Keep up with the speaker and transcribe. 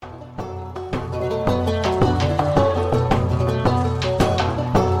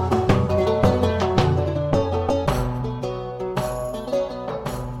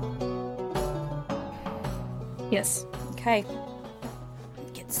Okay.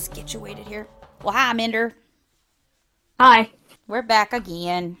 Get situated here. Well, hi, Minder. Hi, We're back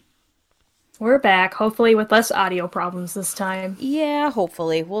again. we're back, hopefully with less audio problems this time. Yeah,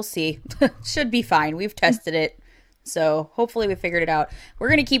 hopefully. We'll see. Should be fine. We've tested it. So hopefully we figured it out. We're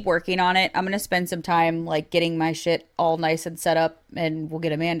going to keep working on it. I'm going to spend some time like getting my shit all nice and set up, and we'll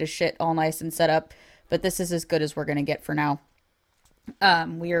get Amanda's shit all nice and set up. But this is as good as we're going to get for now.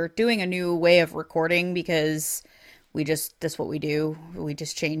 We are doing a new way of recording because that's what we do. We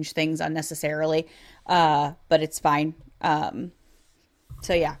just change things unnecessarily. But it's fine.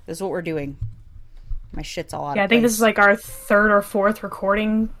 So yeah, this is what we're doing. My shit's all out Yeah, of I think this is place. like our third or fourth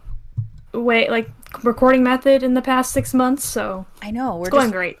recording method in the past 6 months, so I know, it's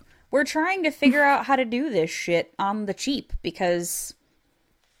going great. we're trying to figure out how to do this shit on the cheap because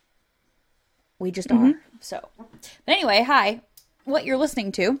we just are. So, but anyway, hi. What you're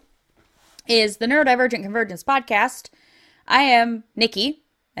listening to is the Neurodivergent Convergence podcast. I am Nikki,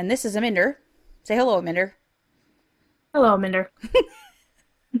 and this is Aminder. Say hello, Aminder. Hello, Minder.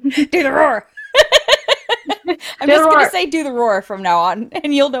 Do the roar. I'm just gonna say do the roar from now on,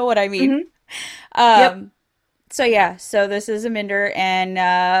 and you'll know what I mean. Mm-hmm. Yep. Um, so yeah, so this is Aminder,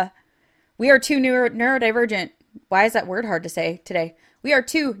 and we are two neurodivergent. Why is that word hard to say today? We are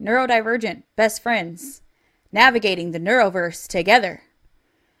two neurodivergent best friends navigating the neuroverse together.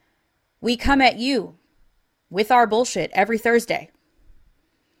 We come at you with our bullshit every Thursday.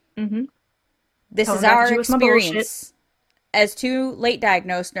 Mm-hmm. This is Coming back our at you with my bullshit. experience as two late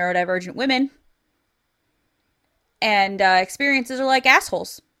diagnosed neurodivergent women, and experiences are like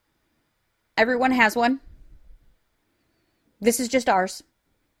assholes. Everyone has one. This is just ours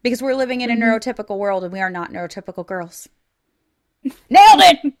because we're living in a Mm-hmm. neurotypical world and we are not neurotypical girls. Nailed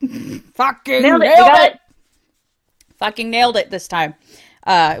it! Fucking Nailed it. You nailed got it! Fucking nailed it this time.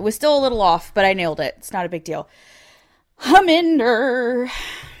 It was still a little off, but I nailed it. It's not a big deal. Huminder.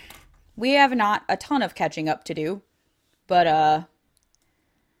 We have not a ton of catching up to do, but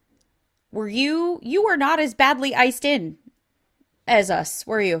you were not as badly iced in as us,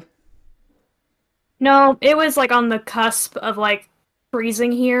 were you? No, it was like on the cusp of like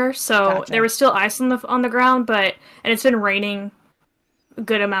freezing here, so there Gotcha. was still ice on the ground, and it's been raining a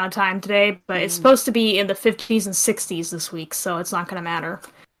good amount of time today, but it's Mm, supposed to be in the 50s and 60s this week, so it's not going to matter.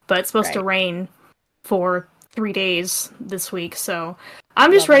 But it's supposed to right. rain for 3 days this week, so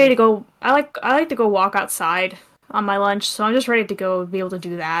I'm just ready Lovely. to go. I like to go walk outside on my lunch, so I'm just ready to go be able to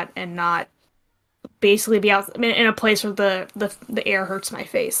do that and not basically be out in a place where the air hurts my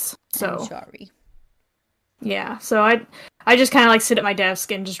face. I'm So sorry. yeah, so I just kind of like sit at my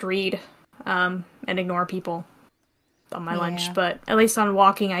desk and just read, and ignore people on my lunch. Yeah. But at least on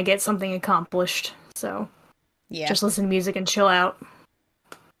walking, I get something accomplished. So Yeah. just listen to music and chill out.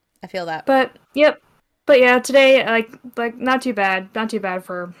 I feel that. But yep. But yeah, today like not too bad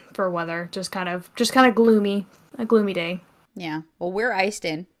for weather. Just kind of gloomy, a gloomy day. Yeah. Well, we're iced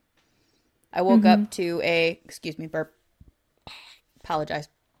in. I woke Mhm. up to a, excuse me, burp. Apologize.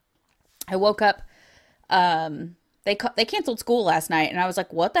 I woke up. They canceled school last night, and I was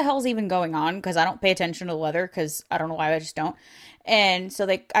like, "What the hell's even going on?" Because I don't pay attention to the weather, because I don't know why, I just don't. And so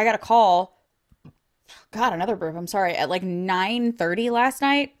I got a call. God, another burp. I'm sorry. At like 9:30 last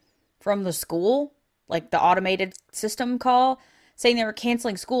night from the school, like the automated system call, saying they were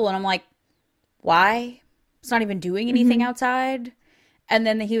canceling school, and I'm like, "Why? It's not even doing anything Mhm. outside." And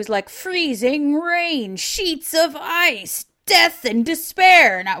then he was like, freezing rain, sheets of ice, death and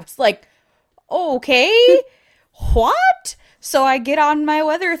despair. And I was like, okay, what? So I get on my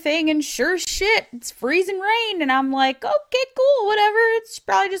weather thing, and sure shit, it's freezing rain. And I'm like, okay, cool, whatever. It's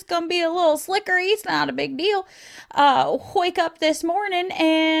probably just going to be a little slickery. It's not a big deal. Wake up this morning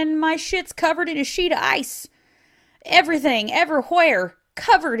and my shit's covered in a sheet of ice. Everything, everywhere,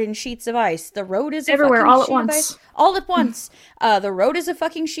 covered in sheets of ice. The road is a Everywhere fucking all at sheet of ice. once. All at once. The road is a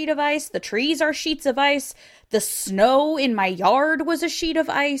fucking sheet of ice. The trees are sheets of ice. The snow in my yard was a sheet of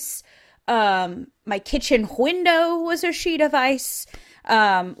ice. My kitchen window was a sheet of ice.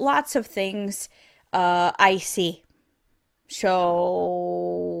 Lots of things icy.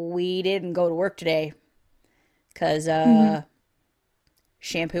 So we didn't go to work today because Mhm.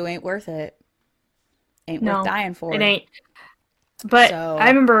 shampoo ain't worth it. Ain't worth No, dying it for. ain't. But I So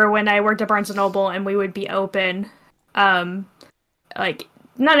remember when I worked at Barnes and Noble and we would be open, um, like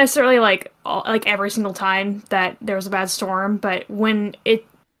not necessarily like every single time that there was a bad storm, but when it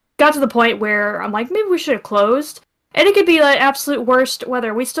got to the point where I'm like, maybe we should have closed, and it could be like absolute worst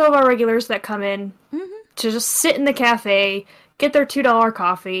weather. We still have our regulars that come in mhm. to just sit in the cafe, get their $2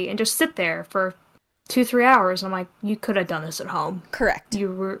 coffee, and just sit there for 2, 3 hours. I'm like, you could have done this at home. Correct.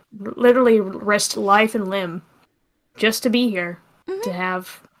 You literally risked life and limb just to be here, to Mm-hmm.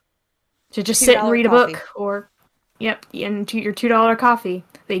 have to just sit and $2 read a coffee. book or yep, and to your $2 coffee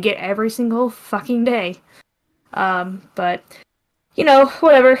they get every single fucking day. But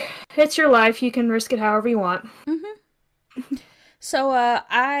whatever. It's your life. You can risk it however you want. Mm-hmm. So,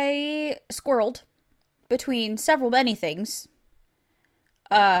 I squirreled between several many things.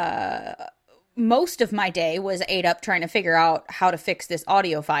 Uh, Most of my day was ate up trying to figure out how to fix this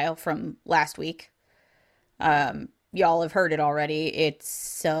audio file from last week. Y'all have heard it already.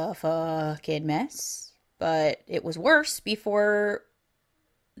 It's a fucking mess, but it was worse before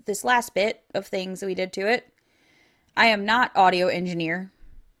this last bit of things we did to it. I am not audio engineer,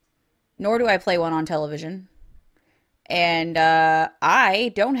 nor do I play one on television, and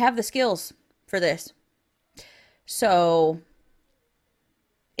I don't have the skills for this. So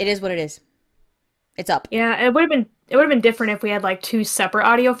it is what it is. It's up. Yeah, it would have been different if we had like two separate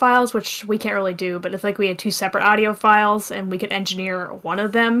audio files, which we can't really do, but if like we had two separate audio files and we could engineer one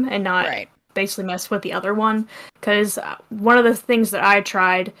of them and not Right. basically mess with the other one. Because one of the things that I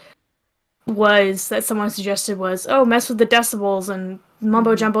tried was that someone suggested was, oh, mess with the decibels and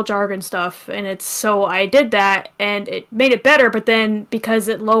mumbo Mm-hmm. jumbo jargon stuff. And it's so I did that and it made it better, but then because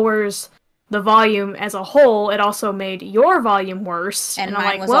it lowers the volume as a whole, it also made your volume worse. And And I'm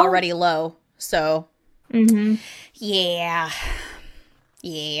mine like, was well, already low. So, mm-hmm. yeah.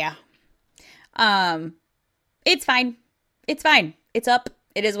 Yeah. Um, it's fine. It's fine. It's up.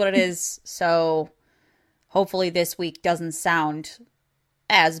 It is what it is. So, hopefully this week doesn't sound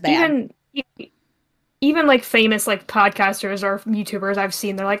as bad. even even like famous like podcasters or YouTubers I've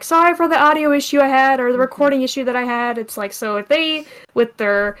seen, they're like, sorry for the audio issue I had or the Mm-hmm. recording issue that I had. It's like, so if they, with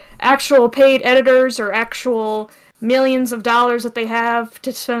their actual paid editors or actual millions of dollars that they have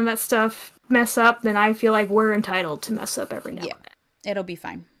to spend on that stuff, mess up, then I feel like we're entitled to mess up every now Yeah. It'll be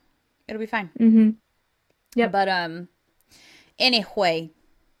fine. It'll be fine. and then. Mm-hmm. Yep. But anyway,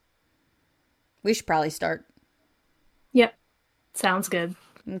 we should probably start. Yep. Sounds good.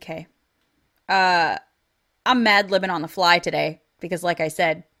 Okay. I'm mad libbing on the fly today because like I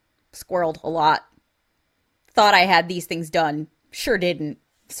said, squirreled a lot. Thought I had these things done. Sure didn't.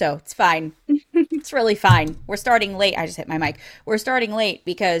 So, it's fine. It's really fine. We're starting late. I just hit my mic. We're starting late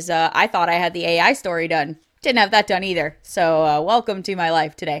because I thought I had the AI story done. Didn't have that done either. So, welcome to my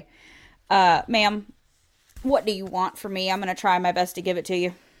life today. Ma'am, what do you want from me? I'm going to try my best to give it to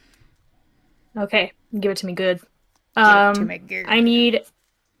you. Okay. Give it to me good. Give it to Um, me I good. need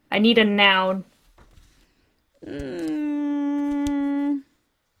I need a noun. Mm,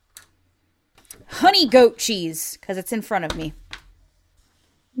 honey goat cheese, because it's in front of me.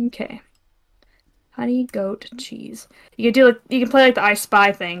 Okay. Honey goat cheese. You can do like you can play like the I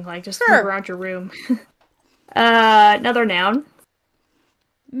Spy thing, like just move Sure. around your room. Another noun.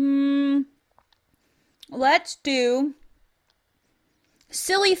 Mm, let's do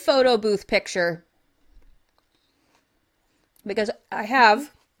silly photo booth picture. Because I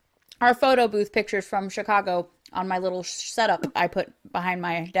have our photo booth pictures from Chicago on my little setup I put behind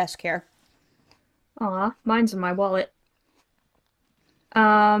my desk here. Aw, mine's in my wallet.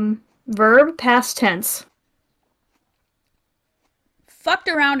 Verb past tense. Fucked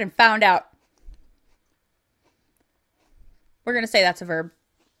around and found out. We're going to say that's a verb.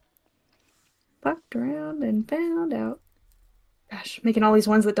 Fucked around and found out. Gosh, making all these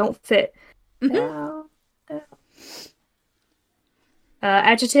ones that don't fit. Found out.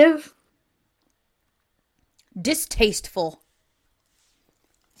 Adjective. Distasteful.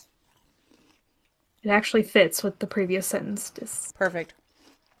 It actually fits with the previous sentence. Perfect.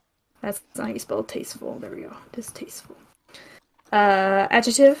 That's not how you spell tasteful. There we go. Distasteful.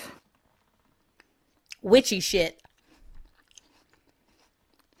 Adjective. Witchy shit.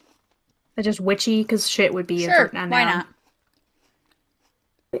 Just witchy, because shit would be a Sure, noun. why not?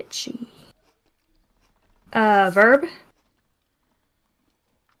 Witchy. Verb.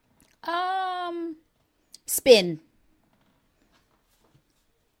 Spin.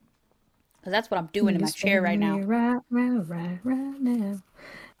 Because that's what I'm doing in my Just chair right now. right now.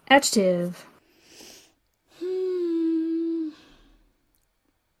 Adjective.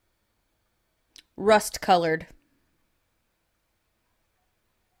 Rust colored.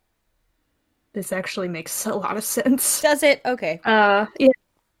 This actually makes a lot of sense. Does it? Okay.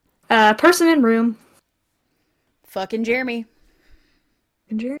 Yeah. Person in room. Fucking Jeremy.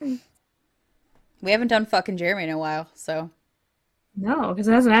 Jeremy. We haven't done fucking Jeremy in a while, so. No, because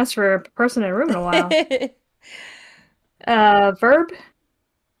it hasn't asked for a person in a room in a while. Verb.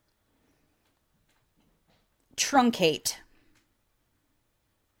 Truncate.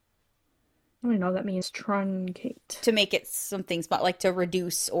 I don't even know what that means. Truncate. To make it something small, like to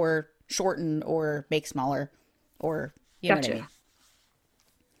reduce or shorten or make smaller. or you know what I Gotcha. mean.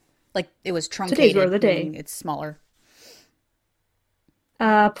 Like it was Today's word of truncated, the day. meaning it's smaller.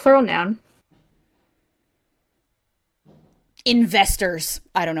 Plural noun. Investors.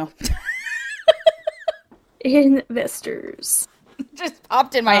 I don't know. Investors. Just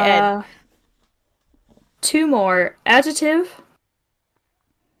popped in my head. Uh, two more. Adjective.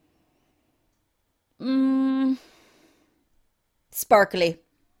 Mm, sparkly.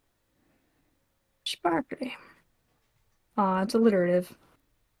 Sparkly. It's alliterative.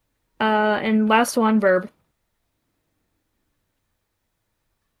 And last one, verb.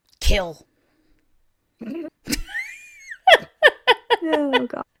 Kill. Oh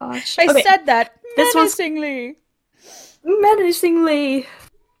gosh. I Okay, said that this one's menacingly. menacingly.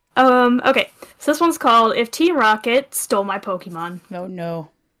 Okay. So this one's called If Team Rocket Stole My Pokemon. Oh no.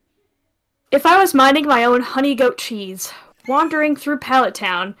 If I was minding my own honey goat cheese, wandering through Pallet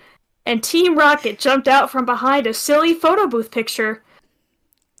Town, and Team Rocket jumped out from behind a silly photo booth picture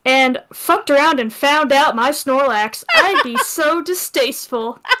and fucked around and found out my Snorlax, I'd be so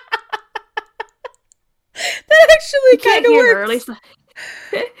distasteful. That You actually can't kind of hear her, at works. least.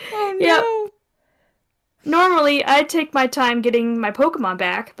 Oh Yep. no. Normally, I'd take my time getting my Pokemon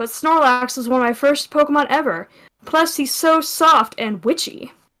back, but Snorlax was one of my first Pokemon ever. Plus, he's so soft and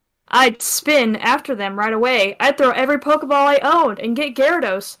witchy. I'd spin after them right away. I'd throw every Pokeball I owned and get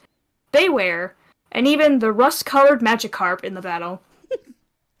Gyarados, Bayware, and even the rust-colored Magikarp in the battle.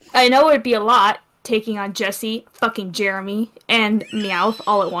 I know it'd be a lot, taking on Jessie, fucking Jeremy, and Meowth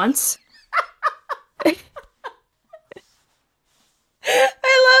all at once.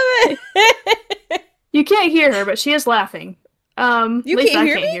 I love it. You can't hear her, but she is laughing. You At least can't I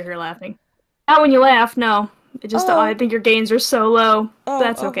hear can't me? hear her laughing. Not when you laugh, no. It just Oh. I think your gains are so low.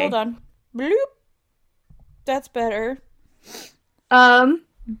 That's okay. Hold on. Bloop. That's better. Um,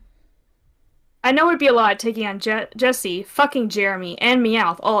 I know it'd be a lot taking on Jessie, fucking Jeremy, and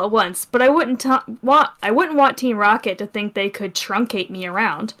Meowth all at once, but I wouldn't want Team Rocket to think they could truncate me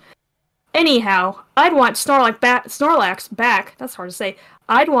around. Anyhow, I'd want Snorlax back. That's hard to say.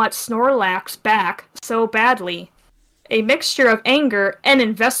 I'd want Snorlax back so badly. A mixture of anger and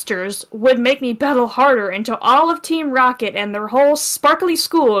investors would make me battle harder until all of Team Rocket and their whole sparkly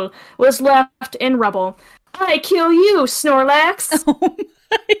school was left in rubble. I kill you, Snorlax!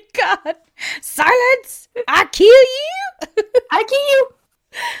 Oh my god. Silence! I kill you! I kill you!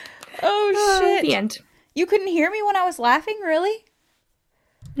 Oh shit. The end. You couldn't hear me when I was laughing, really?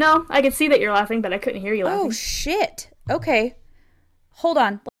 No, I could see that you're laughing, but I couldn't hear you laughing. Oh shit. Okay. Hold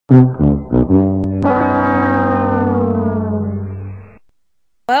on.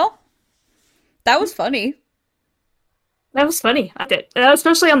 Well, that was funny. That was funny. I did.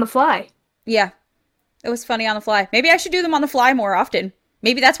 Especially on the fly. Yeah. It was funny on the fly. Maybe I should do them on the fly more often.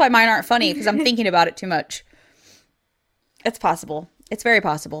 Maybe that's why mine aren't funny, because I'm thinking about it too much. It's possible. It's very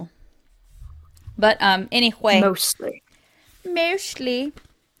possible. But anyway. Mostly. Mostly.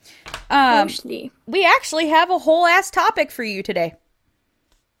 Mostly. We actually have a whole ass topic for you today.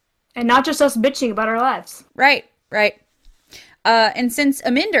 And not just us bitching about our lives. Right, right. And since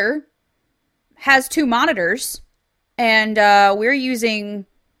Aminder has 2 monitors, and we're using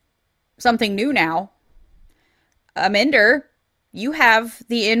something new now, Aminder, you have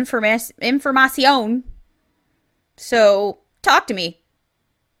the information. So talk to me.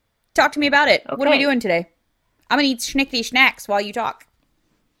 Talk to me about it. Okay. What are we doing today? I'm gonna eat schnickety snacks while you talk.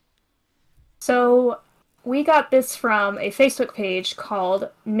 So, we got this from a Facebook page called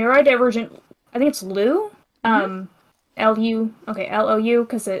Neurodivergent, I think it's Lou? L-U, okay, L-O-U,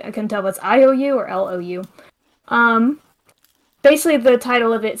 because I couldn't tell if it's I-O-U or L-O-U. Basically, the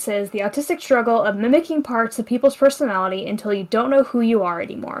title of it says, The Autistic Struggle of Mimicking Parts of People's Personality Until You Don't Know Who You Are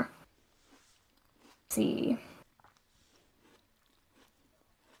Anymore. Let's see.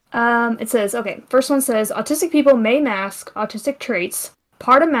 It says, okay, first one says, autistic people may mask autistic traits.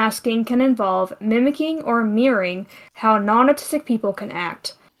 Part of masking can involve mimicking or mirroring how non-autistic people can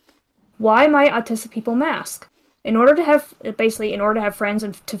act. Why might autistic people mask? In order to have friends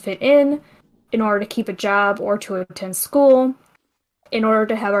and to fit in order to keep a job or to attend school, in order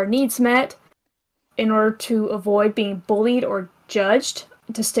to have our needs met, in order to avoid being bullied or judged,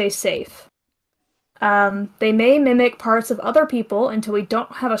 to stay safe. They may mimic parts of other people until we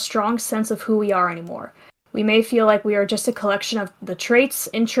don't have a strong sense of who we are anymore. We may feel like we are just a collection of the traits,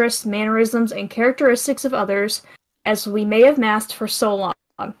 interests, mannerisms, and characteristics of others, as we may have masked for so long.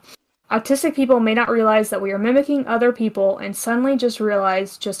 Autistic people may not realize that we are mimicking other people and suddenly just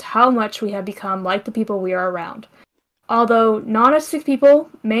realize just how much we have become like the people we are around. Although non-autistic people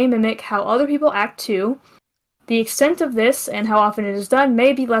may mimic how other people act too, the extent of this and how often it is done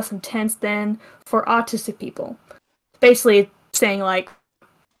may be less intense than for autistic people. basically saying like,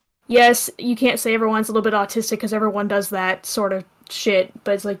 yes, you can't say everyone's a little bit autistic because everyone does that sort of shit,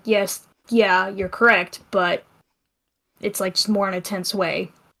 but it's like, yes, yeah, you're correct, but it's like just more in a tense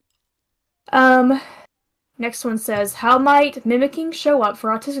way. Um, Next one says, how might mimicking show up for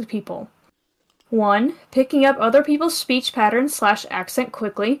autistic people? 1. Picking up other people's speech patterns / accent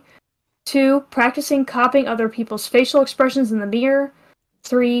quickly. 2. Practicing copying other people's facial expressions in the mirror.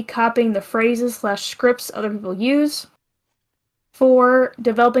 3. Copying the phrases / scripts other people use. 4.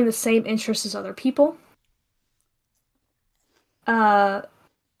 Developing the same interests as other people. 5.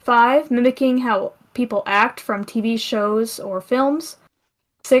 Mimicking how people act from TV shows or films.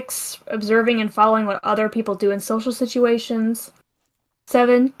 6. Observing and following what other people do in social situations.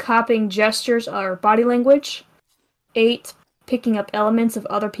 7. Copying gestures or body language. 8. Picking up elements of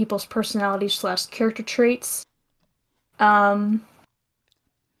other people's personality / character traits. One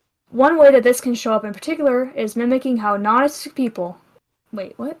way that this can show up in particular is mimicking how non-autistic people...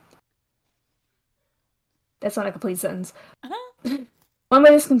 Wait, what? That's not a complete sentence. One way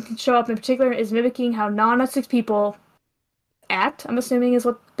this can show up in particular is mimicking how non-autistic people act, I'm assuming is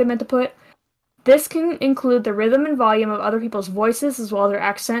what they meant to put. This can include the rhythm and volume of other people's voices as well as their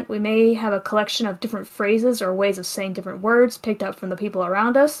accent. We may have a collection of different phrases or ways of saying different words picked up from the people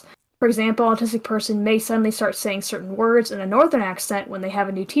around us. For example, an autistic person may suddenly start saying certain words in a northern accent when they have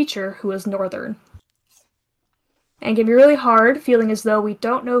a new teacher who is northern. And it can be really hard, feeling as though we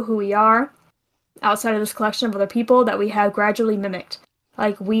don't know who we are outside of this collection of other people that we have gradually mimicked.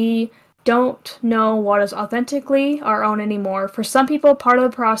 Like, we don't know what is authentically our own anymore. For some people, part of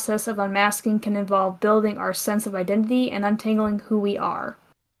the process of unmasking can involve building our sense of identity and untangling who we are.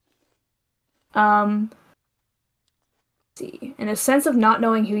 Let's see. In a sense of not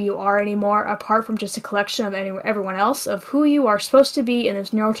knowing who you are anymore, apart from just a collection of everyone else, of who you are supposed to be in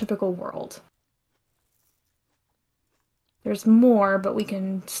this neurotypical world. There's more, but we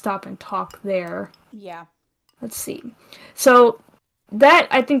can stop and talk there. Yeah. Let's see. So that,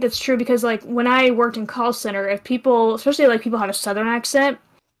 I think that's true because, like, when I worked in call center, if people, especially, like, people had a southern accent,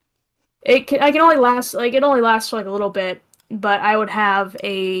 it only lasts for, like, a little bit, but I would have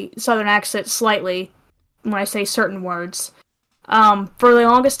a southern accent slightly when I say certain words. For the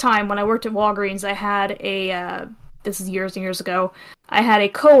longest time, when I worked at Walgreens, I had this is years and years ago, I had a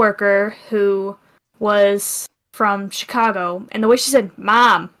coworker who was from Chicago, and the way she said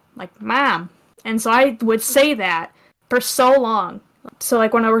 "mom," like "mom," and so I would say that for so long. So,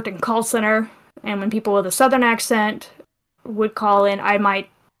 like, when I worked in call center, and when people with a southern accent would call in, I might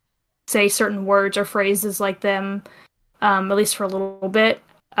say certain words or phrases like them, at least for a little bit.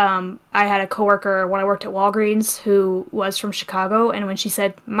 I had a coworker when I worked at Walgreens who was from Chicago, and when she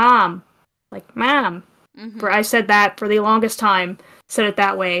said "mom," like "mom," I said that for the longest time, said it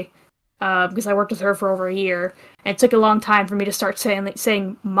that way, because I worked with her for over a year, and it took a long time for me to start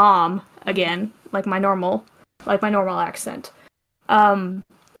saying "mom" again, like my normal accent.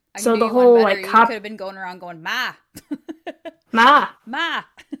 So the whole like you could have been going around going "ma," "ma," "ma."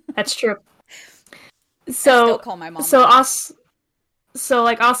 That's true. So I still call my mom. So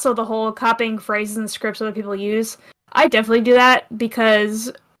like also the whole copying phrases and scripts other people use. I definitely do that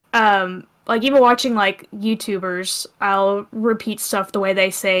because like even watching like YouTubers, I'll repeat stuff the way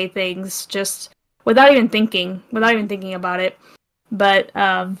they say things just without even thinking about it. But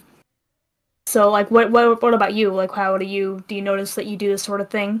so like what about you? Like how do you notice that you do this sort of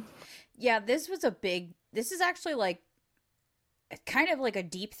thing? Yeah, this is actually like kind of like a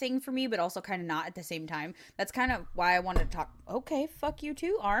deep thing for me, but also kind of not at the same time. That's kind of why I wanted to talk. Okay, fuck you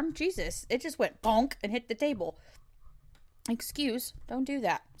too, arm. Jesus, it just went bonk and hit the table. Excuse, don't do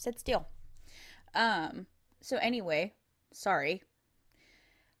that. Sit still. So anyway, sorry.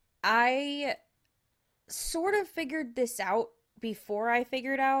 I sort of figured this out before I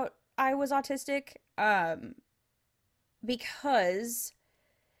figured out I was autistic. Because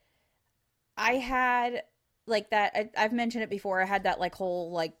I had like that I've mentioned it before. I had that like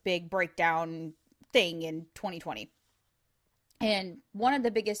whole like big breakdown thing in 2020. And one of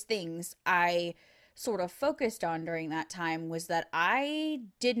the biggest things I sort of focused on during that time was that I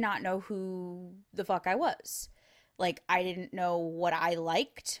did not know who the fuck I was. Like, I didn't know what I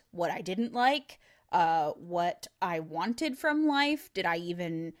liked, what I didn't like, what I wanted from life. Did I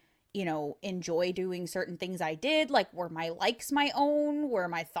even, enjoy doing certain things I did? Like, were my likes my own? Were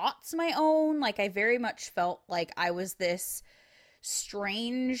my thoughts my own? Like, I very much felt like I was this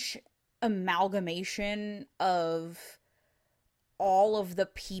strange amalgamation of all of the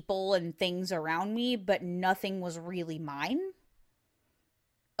people and things around me, but nothing was really mine.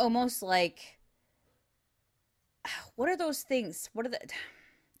 Almost like, what are those things? What are the,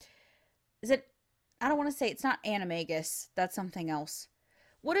 is it, I don't want to say it's not animagus. That's something else.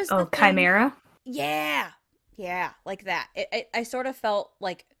 What is the Oh, thing? Chimera. Yeah. Yeah, like that. I sort of felt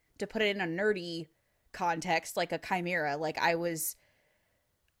like, to put it in a nerdy context, like a chimera. Like I was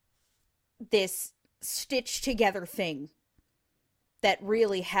this stitched together thing that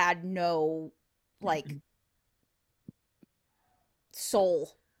really had no, like,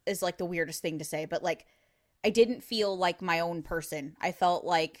 soul is like the weirdest thing to say, but like I didn't feel like my own person. I felt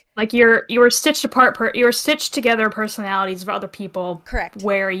like, Like you were stitched apart. You were stitched together personalities of other people, correct,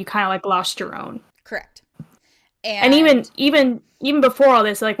 where you kind of like lost your own. correct. And even And even even before all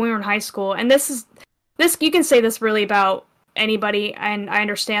this, like when we were in high school, and this you can say this really about anybody, and I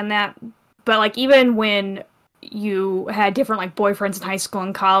understand that, but like even when you had different like boyfriends in high school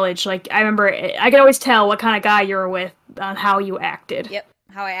and college, like I remember I could always tell what kind of guy you were with on how you acted. yep,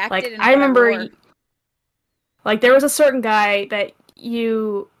 how I acted Like and I what I remember, wore. like there was a certain guy that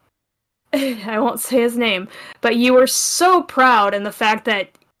you, I won't say his name, but you were so proud in the fact that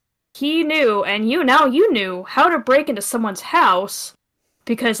he knew, and you knew how to break into someone's house,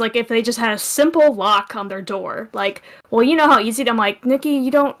 because like if they just had a simple lock on their door, like, well, you know how easy. I'm like, Nikki,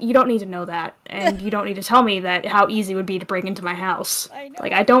 you don't need to know that, and you don't need to tell me that how easy it would be to break into my house. I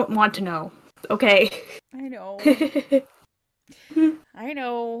Like I know. don't want to know. Okay. I know. I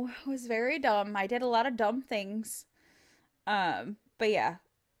know. It was very dumb. I did a lot of dumb things. But yeah.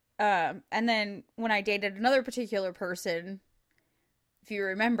 And then when I dated another particular person, if you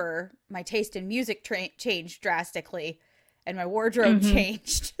remember, my taste in music changed drastically, and my wardrobe hmm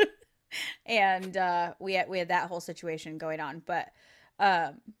changed, and we had that whole situation going on. But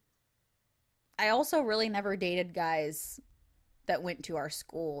um, I also really never dated guys that went to our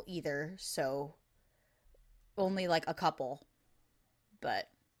school either, so only like a couple. But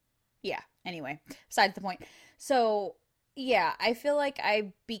yeah, anyway, besides the point. So yeah, I feel like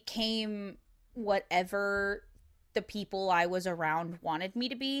I became whatever the people I was around wanted me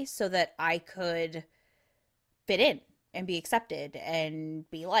to be, so that I could fit in and be accepted and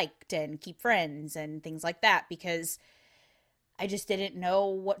be liked and keep friends and things like that, because I just didn't know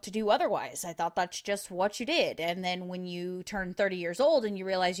what to do otherwise. I thought that's just what you did. And then when you turn 30 years old and you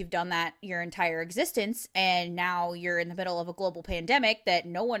realize you've done that your entire existence, and now you're in the middle of a global pandemic that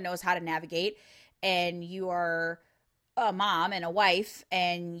no one knows how to navigate, and you are a mom and a wife,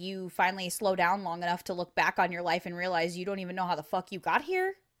 and you finally slow down long enough to look back on your life and realize you don't even know how the fuck you got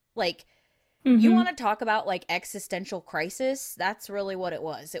here. Like, you hmm want to talk about like existential crisis? That's really what it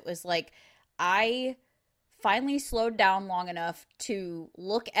was. It was like I finally slowed down long enough to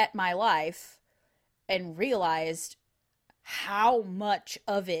look at my life and realized how much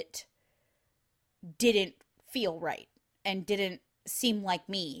of it didn't feel right and didn't seem like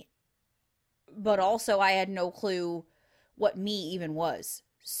me. But also, I had no clue what me even was.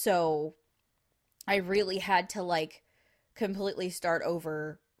 So I really had to like completely start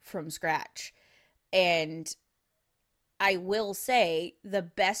over from scratch. And I will say the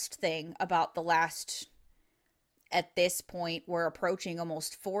best thing about the last, at this point, we're approaching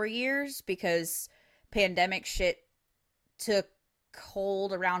almost 4 years, because pandemic shit took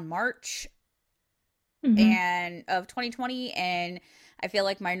hold around March hmm and of 2020, and I feel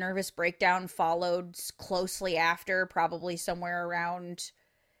like my nervous breakdown followed closely after, probably somewhere around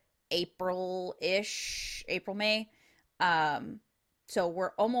April-ish, April May. Um so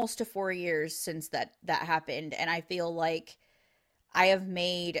we're almost to 4 years since that happened, and I feel like I have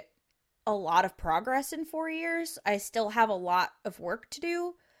made a lot of progress in 4 years. I still have a lot of work to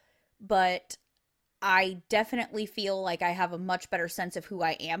do, but I definitely feel like I have a much better sense of who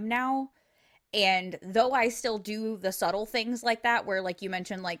I am now. And though I still do the subtle things like that, where, like you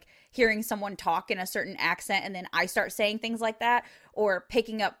mentioned, like hearing someone talk in a certain accent and then I start saying things like that, or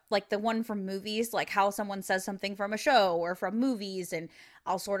picking up like the one from movies, like how someone says something from a show or from movies, and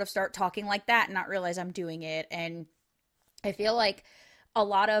I'll sort of start talking like that and not realize I'm doing it. And I feel like a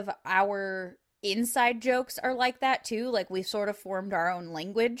lot of our inside jokes are like that too. Like we've sort of formed our own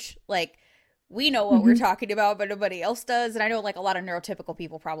language. Like we know what we're hmm talking about, but nobody else does. And I know like a lot of neurotypical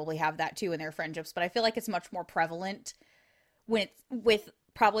people probably have that too in their friendships, but I feel like it's much more prevalent when it's with,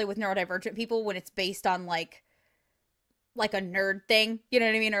 probably with neurodivergent people, when it's based on like a nerd thing, you know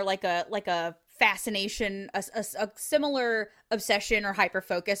what I mean, or like a fascination, a similar obsession or hyper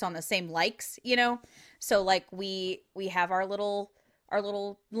focus on the same likes, you know. So like we have our little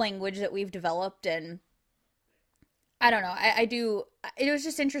language that we've developed, and I don't know. I do. It was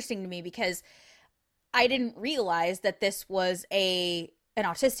just interesting to me because I didn't realize that this was a an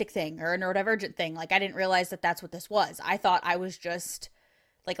autistic thing or a neurodivergent thing. Like I didn't realize that that's what this was. I thought I was just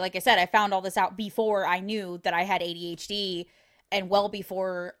like I said, I found all this out before I knew that I had ADHD, and well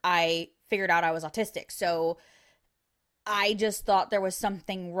before I figured out I was autistic. So I just thought there was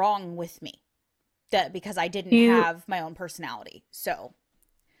something wrong with me, that because I didn't You have my own personality. So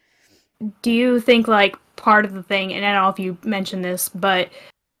do you think like part of the thing, and I don't know if you mentioned this, but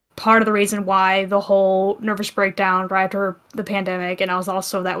part of the reason why the whole nervous breakdown right after the pandemic, and I was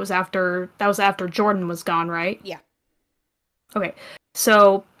also that was after Jordan was gone, right? yeah. Okay.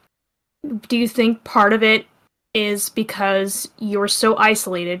 So do you think part of it is because you were so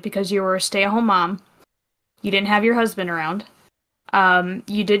isolated because you were a stay-at-home mom, you didn't have your husband around,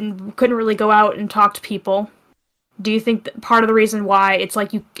 you couldn't really go out and talk to people? Do you think that part of the reason why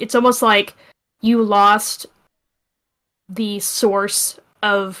it's almost like you lost the source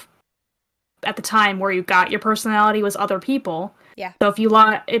of at the time where you got your personality was other people? Yeah. So if you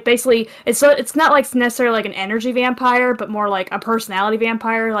lost it, basically it's not like necessarily like an energy vampire, but more like a personality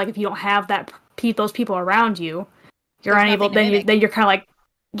vampire. Like if you don't have those people around you, you're There's unable. nothing to mimic. Then you're kind of like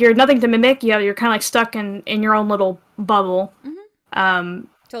you're nothing to mimic. You're kind of like stuck in your own little bubble. Mm-hmm. Um,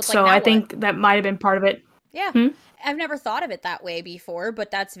 So it's like, so now I what? think that might have been part of it. Yeah. Hmm? I've never thought of it that way before,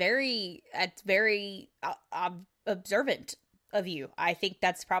 but that's very observant of you. I think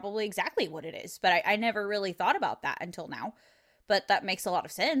that's probably exactly what it is, but I never really thought about that until now. But that makes a lot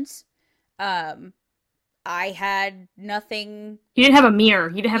of sense. Um, I had nothing. You didn't have a mirror.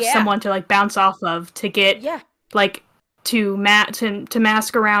 You didn't have Yeah. someone to like bounce off of to get Yeah. like to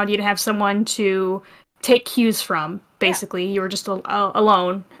mask around. You didn't have someone to take cues from. Yeah. Basically, you were just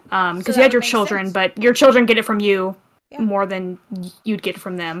alone So because you that had would your make children, sense. but your children get it from you Yeah. more than you'd get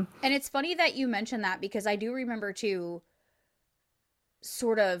from them. And it's funny that you mentioned that because I do remember too,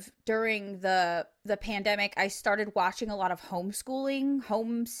 sort of during the pandemic, I started watching a lot of homeschooling,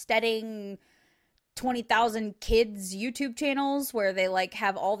 homesteading, 20,000 kids YouTube channels where they like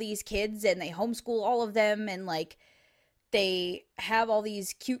have all these kids and they homeschool all of them, and like they have all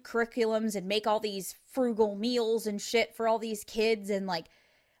these cute curriculums and make all these frugal meals and shit for all these kids. And like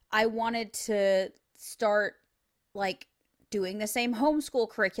I wanted to start like doing the same homeschool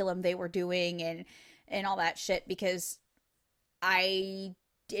curriculum they were doing, and all that shit, because I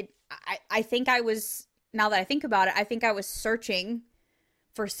did I think I was, now that I think about it, I think I was searching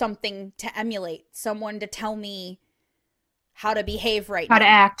for something to emulate, someone to tell me how to behave right How to now.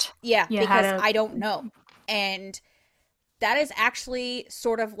 act. Yeah, Yeah, how because to. I don't know. And that is actually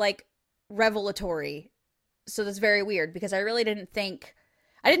sort of like revelatory. So that's very weird because I didn't think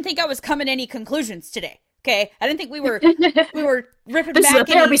I was coming to any conclusions today. Okay? I didn't think we were ripping This is a back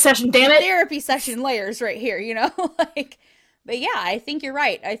therapy any session, damn it! therapy session layers right here, you know? Like, but yeah, I think you're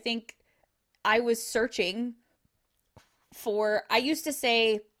right. I think I was searching for, I used to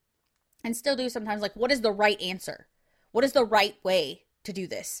say, and still do sometimes, like, what is the right answer? What is the right way to do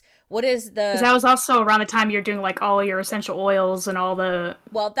this? What is Because the, that was also around the time you're doing like all your essential oils and all the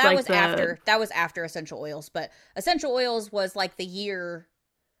well, like the. that was after essential oils, but essential oils was like the year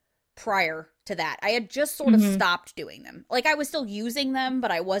prior to that. I had just sort of Mhm. stopped doing them. Like I was still using them,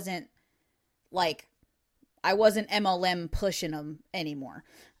 but like I wasn't MLM pushing them anymore.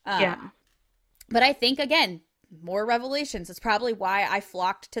 Yeah. But I think again, more revelations. That's probably why I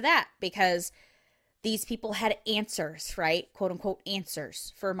flocked to that, because these people had answers, right? Quote unquote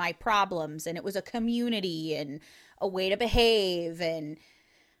answers for my problems, and it was a community and a way to behave, and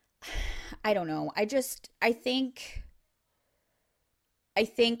I don't know. I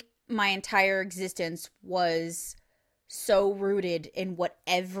think my entire existence was so rooted in what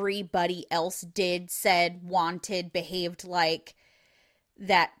everybody else did, said, wanted, behaved like,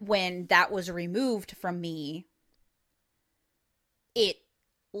 that when that was removed from me, it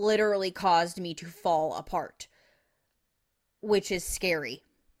literally caused me to fall apart, which is scary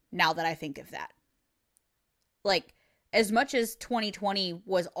now that I think of that. Like, as much as 2020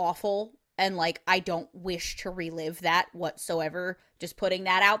 was awful, and like I don't wish to relive that whatsoever, just putting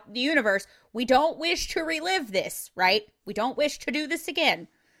that out in the universe, we don't wish to relive this, right? We don't wish to do this again.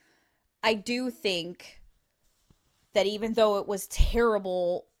 I do think that even though it was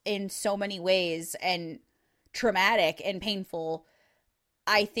terrible in so many ways and traumatic and painful,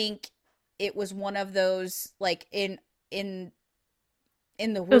 I think it was one of those, like in the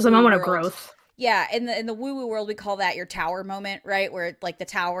It was woo a woo moment of world. growth. Yeah, in the woo woo world, we call that your tower moment, right? Where like the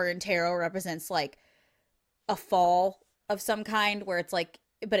tower in tarot represents like a fall of some kind, where it's like,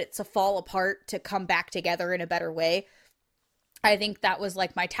 but it's a fall apart to come back together in a better way. I think that was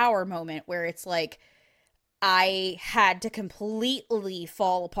like my tower moment, where it's like I had to completely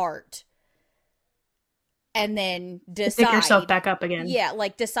fall apart and then To pick yourself decide, back up again.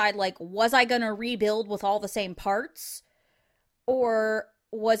 like, was I gonna rebuild with all the same parts, or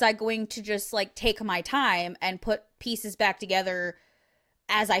was I going to just like take my time and put pieces back together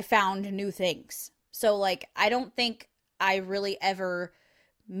as I found new things? So like I don't think I really ever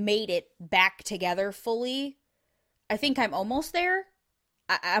made it back together fully. I think I'm almost there.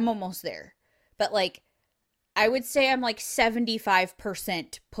 I'm almost there. But like I would say I'm like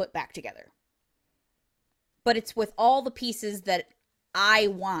 75% put back together. But it's with all the pieces that I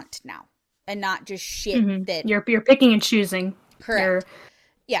want now and not just shit that you're picking and choosing. Correct.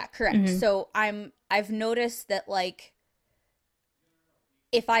 Yeah, correct. So I've noticed that like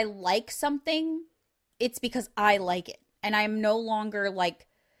if I like something, it's because I like it. And I'm no longer like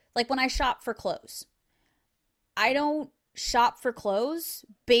when I shop for clothes. I don't shop for clothes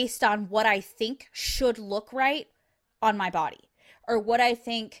based on what I think should look right on my body or what I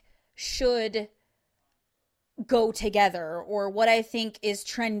think should go together or what I think is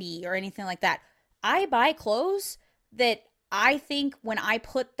trendy or anything like that. I buy clothes that I think when I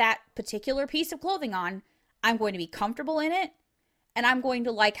put that particular piece of clothing on, I'm going to be comfortable in it and I'm going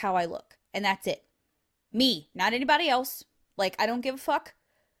to like how I look. And that's it. Me, not anybody else. Like, I don't give a fuck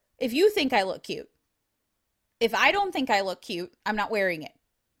if you think I look cute. If I don't think I look cute, I'm not wearing it.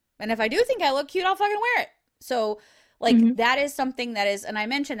 And if I do think I look cute, I'll fucking wear it. So, like, that is something that is, and I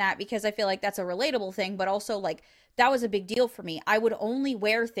mention that because I feel like that's a relatable thing, but also, like, that was a big deal for me. I would only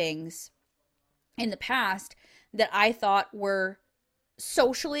wear things in the past that I thought were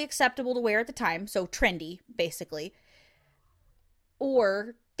socially acceptable to wear at the time, so trendy, basically,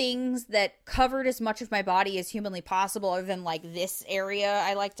 or things that covered as much of my body as humanly possible, other than like this area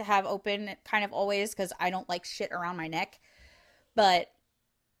I like to have open kind of always because I don't like shit around my neck. But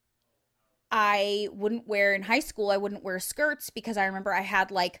I wouldn't wear, in high school, I wouldn't wear skirts because I remember I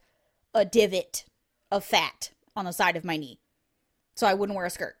had like a divot of fat on the side of my knee. So I wouldn't wear a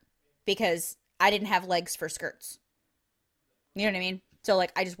skirt because I didn't have legs for skirts. You know what I mean? So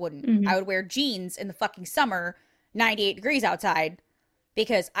like I just wouldn't. I would wear jeans in the fucking summer, 98 degrees outside,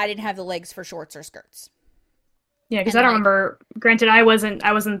 because I didn't have the legs for shorts or skirts. Yeah, because I don't remember. Granted, I wasn't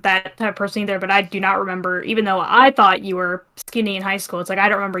that type of person either, but I do not remember. Even though I thought you were skinny in high school, it's like I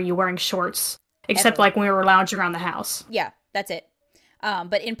don't remember you wearing shorts except like when we were lounging around the house. Yeah, that's it.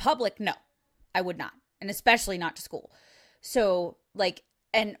 But in public, no, I would not, and especially not to school. So like,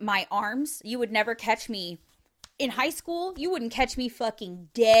 and my arms, you would never catch me in high school. You wouldn't catch me fucking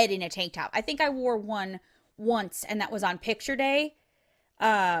dead in a tank top. I think I wore one once, and that was on picture day.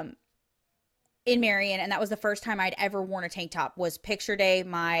 In Marion, and that was the first time I'd ever worn a tank top, was picture day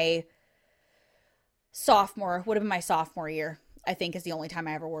my would have been my sophomore year, I think, is the only time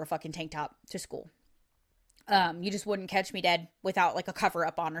I ever wore a fucking tank top to school. You just wouldn't catch me dead without like a cover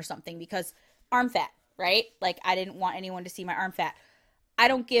up on or something because arm fat, right? Like I didn't want anyone to see my arm fat.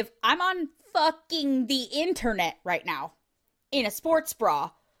 I'm on fucking the internet right now in a sports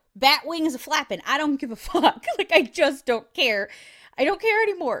bra, bat wings flapping. I don't give a fuck. Like I just don't care. I don't care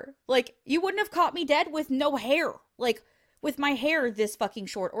anymore. Like, you wouldn't have caught me dead with no hair. Like, with my hair this fucking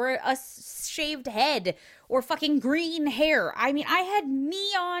short. Or a shaved head. Or fucking green hair. I mean, I had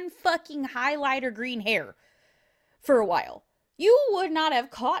neon fucking highlighter green hair for a while. You would not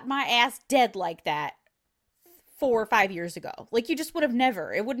have caught my ass dead like that 4 or 5 years ago. Like, you just would have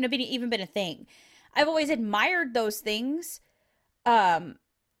never. It wouldn't have even been a thing. I've always admired those things. But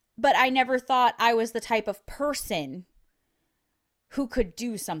I never thought I was the type of person who could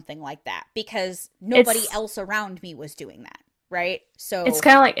do something like that because nobody else around me was doing that, right? So it's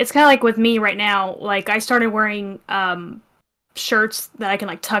kind of like with me right now. Like I started wearing shirts that I can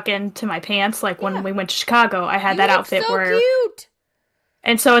like tuck into my pants. Like when we went to Chicago, I had that outfit so where cute.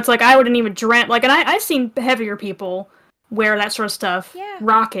 And so it's like I wouldn't even dream like, and I've seen heavier people wear that sort of stuff,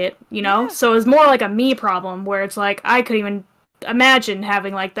 rock it, you know. So it's more like a me problem where it's like I could even imagine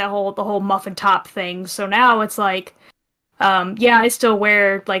having like the whole muffin top thing. So now it's like. I still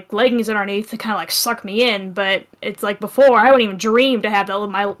wear, like, leggings underneath to kind of, like, suck me in, but it's like before, I wouldn't even dream to have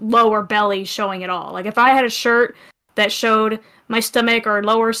my lower belly showing at all. Like, if I had a shirt that showed my stomach or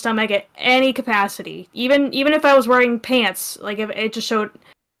lower stomach at any capacity, even if I was wearing pants, like, if it just showed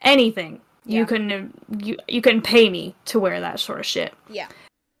anything, you couldn't pay me to wear that sort of shit. Yeah.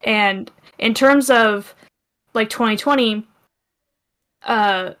 And in terms of, like, 2020,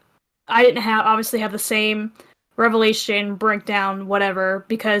 I didn't obviously have the same revelation, breakdown, whatever,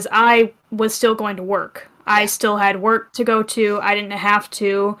 because I was still going to work. I still had work to go to. I didn't have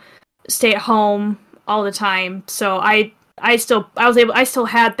to stay at home all the time. So I still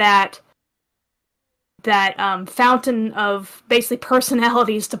had that fountain of basically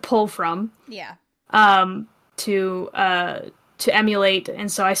personalities to pull from. Yeah. To emulate,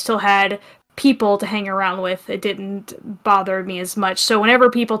 and so I still had people to hang around with, it didn't bother me as much. So whenever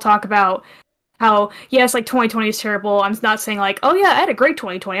people talk about how, yes, like 2020 is terrible, I'm not saying like, oh yeah, I had a great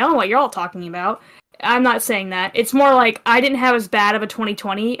 2020. I don't know what you're all talking about. I'm not saying that. It's more like I didn't have as bad of a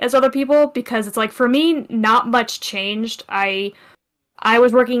 2020 as other people, because it's like, for me, not much changed. I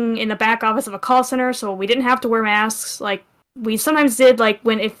was working in the back office of a call center, so we didn't have to wear masks. Like, we sometimes did, like,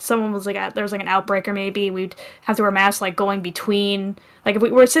 when if someone was like there was like an outbreak, or maybe we'd have to wear masks, like going between, like if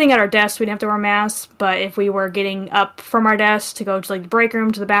we were sitting at our desk, we'd have to wear masks. But if we were getting up from our desk to go to like the break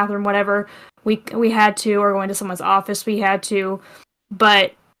room, to the bathroom, whatever, we had to, or going to someone's office, we had to.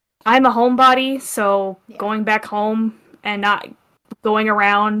 But I'm a homebody, so going back home and not going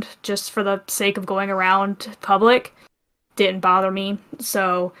around just for the sake of going around public didn't bother me.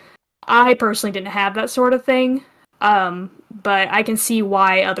 So I personally didn't have that sort of thing. But I can see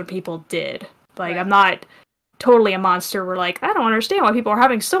why other people did. Like, I'm not totally a monster where, like, I don't understand why people are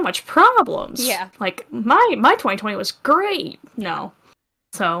having so much problems. Yeah. Like, my 2020 was great. No.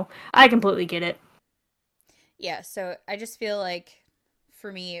 So, I completely get it. Yeah, so I just feel like,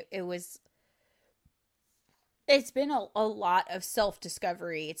 for me, it's been a lot of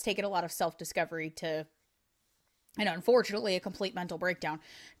self-discovery. It's taken a lot of self-discovery to, and unfortunately a complete mental breakdown,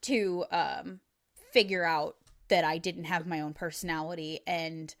 to figure out that I didn't have my own personality,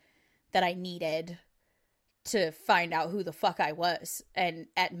 and that I needed to find out who the fuck I was. And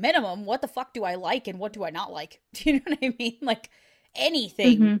at minimum, what the fuck do I like and what do I not like? Do you know what I mean? Like,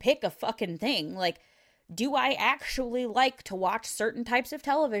 anything, pick a fucking thing. Like, do I actually like to watch certain types of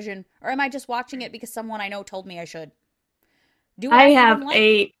television, or am I just watching it because someone I know told me I should? Do I have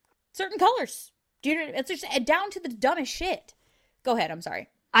like certain colors? Do you know, it's just down to the dumbest shit. Go ahead, I'm sorry.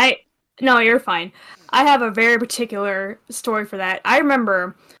 No, you're fine. I have a very particular story for that. I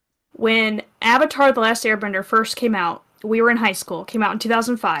remember when Avatar: The Last Airbender first came out. We were in high school. It came out in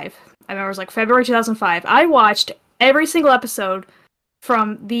 2005. I remember it was like February 2005. I watched every single episode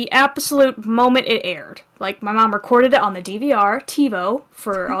from the absolute moment it aired. Like, my mom recorded it on the DVR, TiVo,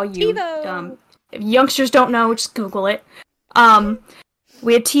 for all you if youngsters don't know, just Google it.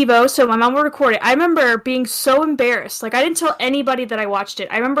 We had TiVo, so my mom would record it. I remember being so embarrassed. Like, I didn't tell anybody that I watched it.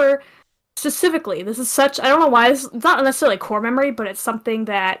 I remember specifically, this is such, I don't know why, it's not necessarily a core memory, but it's something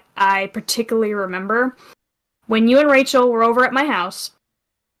that I particularly remember. When you and Rachel were over at my house,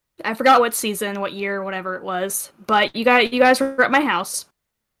 I forgot what season, what year, whatever it was, but you guys were at my house,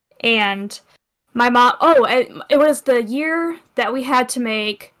 and my mom, it was the year that we had to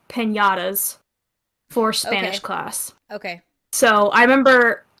make piñatas for Spanish class. Okay. So I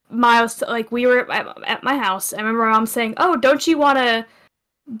remember Miles, like, we were at my house. I remember my mom saying, "Oh, do you want to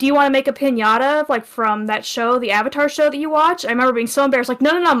make a piñata, like, from that show, the Avatar show that you watch?" I remember being so embarrassed, like,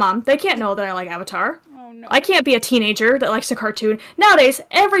 no, Mom, they can't know that I like Avatar. Oh, no. I can't be a teenager that likes a cartoon. Nowadays,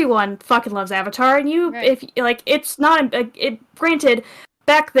 everyone fucking loves Avatar, and if, like, it's not, granted,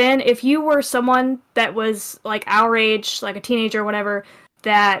 back then, if you were someone that was, like, our age, like a teenager or whatever,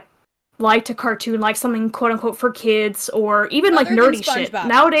 that liked a cartoon, like something quote-unquote for kids, or even like nerdy shit.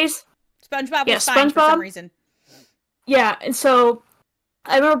 Nowadays, SpongeBob was fine for some reason. Yeah, and so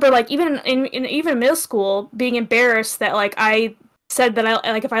I remember, like, even in middle school, being embarrassed that, like, I said that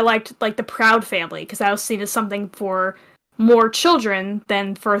I, like, if I liked, like, the Proud Family, because that was seen as something for more children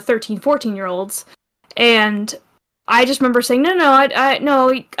than for 13, 14-year-olds. And I just remember saying, no, I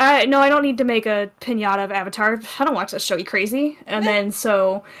don't need to make a piñata of Avatar. I don't watch that show, you crazy. And then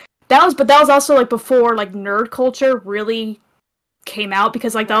so that was also, like, before, like, nerd culture really came out,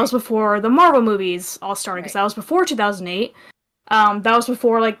 because, like, that was before the Marvel movies all started, because that was before 2008. That was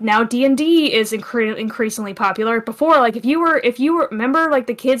before, like, now D&D is increasingly popular. Before, like, if you were remember, like,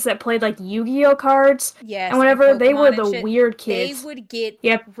 the kids that played, like, Yu-Gi-Oh cards, and whatever, they were the weird kids. They would get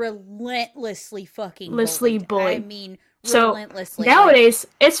relentlessly fucking bullied. I mean, relentlessly. So nowadays,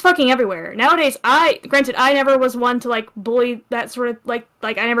 it's fucking everywhere. Nowadays, granted, I never was one to, like, bully that sort of, like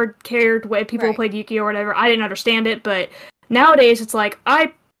I never cared what people played Yu-Gi-Oh or whatever. I didn't understand it, but nowadays, it's like,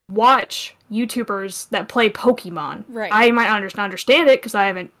 I watch YouTubers that play Pokemon. I might not understand it, because I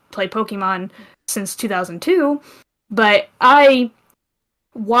haven't played Pokemon since 2002, but when I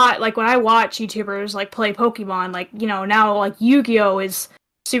watch YouTubers, like, play Pokemon, like, you know, now, like, Yu-Gi-Oh is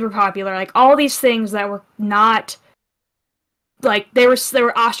super popular, like, all these things that were not, like, they were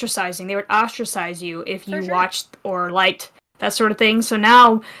ostracizing. They would ostracize you if you watched or liked that sort of thing. So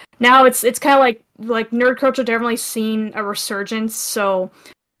now it's kind of like nerd culture definitely seen a resurgence. So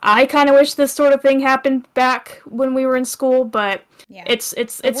I kind of wish this sort of thing happened back when we were in school, but it's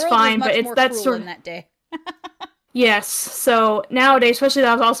fine. But it's that sort of that day. Yes. So nowadays, especially,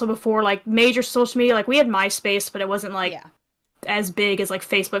 that was also before, like, major social media. Like, we had MySpace, but it wasn't like as big as like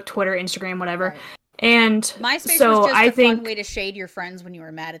Facebook, Twitter, Instagram, whatever. Right. And MySpace was so just I a fun think, way to shade your friends when you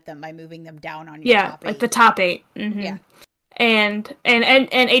were mad at them by moving them down on your yeah, top like the 8. top 8. Yeah. And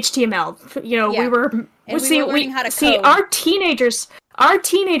HTML. You know, Yeah. we And we were learning how to code. our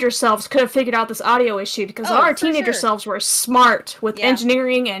teenager selves could have figured out this audio issue because Oh, our for teenager sure. selves were smart with Yeah.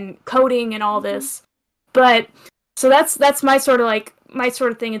 engineering and coding and all this. But so that's my sort of like my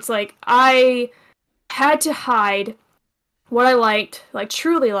sort of thing. It's like I had to hide what I liked, like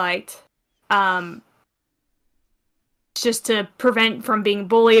truly liked, um, just to prevent from being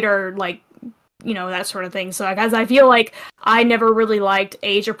bullied or like, you know, that sort of thing. So guys, I feel like I never really liked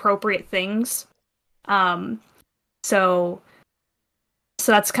age appropriate things. Um, so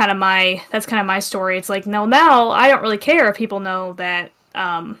that's kind of my story. It's like no, now I don't really care if people know that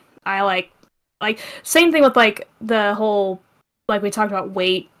I like same thing with like the whole like we talked about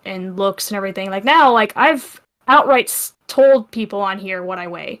weight and looks and everything. Like now, like I've outright told people on here what I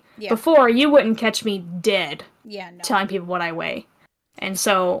weigh. Yeah. Before, you wouldn't catch me dead Yeah, no. telling people what I weigh. And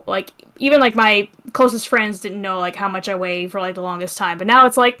so, like, even, like, my closest friends didn't know, like, how much I weigh for, like, the longest time. But now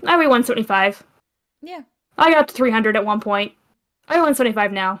it's like, I weigh 175. Yeah. I got up to 300 at one point. I weigh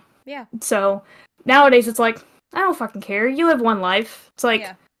 175 now. Yeah. So, nowadays it's like, I don't fucking care. You live one life. It's like,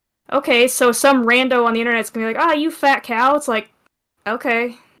 Yeah. okay, so some rando on the internet's gonna be like, ah, you fat cow. It's like,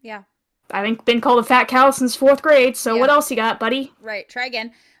 okay. Yeah. I've been called a fat cow since 4th grade, so Yeah. what else you got, buddy? Right. Try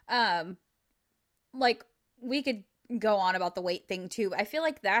again. Like, we could go on about the weight thing, too. I feel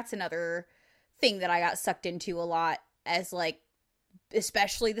like that's another thing that I got sucked into a lot as, like,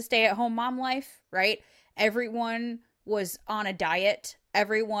 especially the stay-at-home mom life, right? Everyone was on a diet.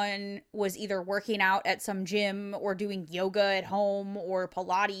 Everyone was either working out at some gym or doing yoga at home or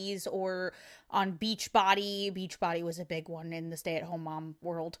Pilates or on Beachbody. Beachbody was a big one in the stay-at-home mom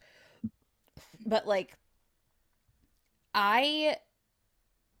world. But, like,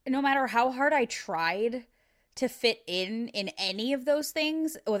 no matter how hard I tried to fit in any of those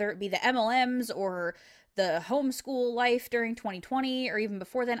things, whether it be the MLMs or the homeschool life during 2020 or even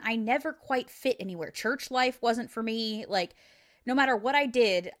before then, I never quite fit anywhere. Church life wasn't for me. Like, no matter what I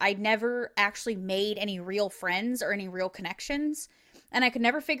did, I never actually made any real friends or any real connections. And I could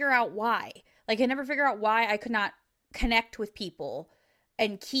never figure out why. Like, I never figure out why I could not connect with people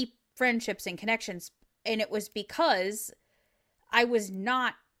and keep friendships and connections. And it was because I was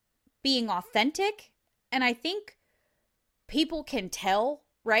not being authentic. And I think people can tell,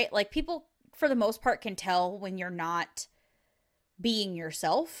 right? Like, people, for the most part, can tell when you're not being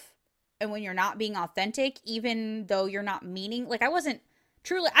yourself and when you're not being authentic, even though you're not meaning. Like, I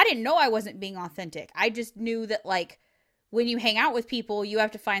didn't know I wasn't being authentic. I just knew that, like, when you hang out with people, you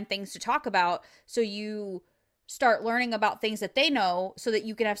have to find things to talk about. So you start learning about things that they know so that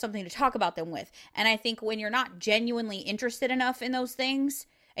you can have something to talk about them with. And I think when you're not genuinely interested enough in those things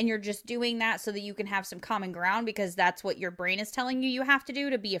and you're just doing that so that you can have some common ground because that's what your brain is telling you have to do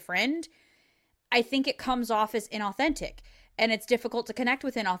to be a friend, I think it comes off as inauthentic. And it's difficult to connect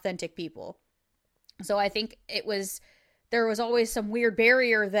with inauthentic people. So I think there was always some weird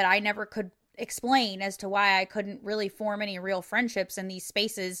barrier that I never could explain as to why I couldn't really form any real friendships in these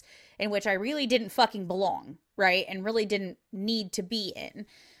spaces in which I really didn't fucking belong, right? And really didn't need to be in.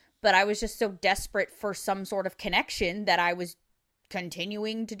 But I was just so desperate for some sort of connection that I was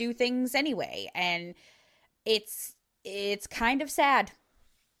continuing to do things anyway. And it's kind of sad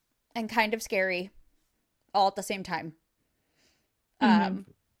and kind of scary all at the same time.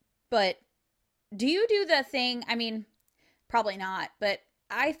 But do you do the thing? I mean, probably not, but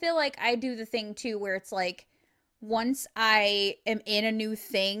I feel like I do the thing too where it's like once I am in a new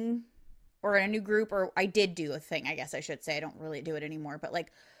thing or in a new group, or I did do a thing, I guess I should say. I don't really do it anymore, but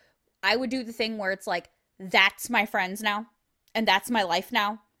like I would do the thing where it's like, that's my friends now and that's my life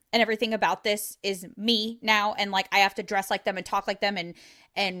now. And everything about this is me now. And like, I have to dress like them and talk like them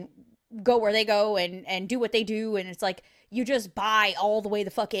and go where they go and do what they do. And it's like, you just buy all the way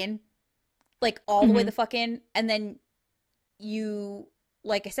the fuck in, like all the way the fuck in. And then you,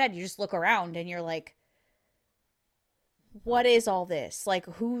 like I said, you just look around and you're like, what is all this? Like,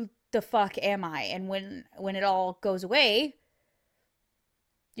 who the fuck am I? And when it all goes away,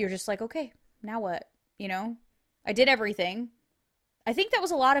 you're just like, okay, now what? You know, I did everything. I think that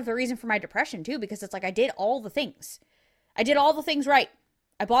was a lot of the reason for my depression too, because it's like, I did all the things. I did all the things right.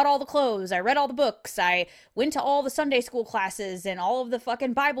 I bought all the clothes. I read all the books. I went to all the Sunday school classes and all of the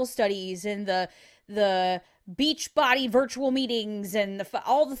fucking Bible studies and the Beachbody virtual meetings and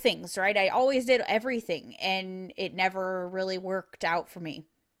all the things, right? I always did everything, and it never really worked out for me.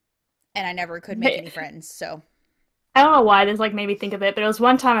 And I never could make any friends, so. I don't know why this like made me think of it, but it was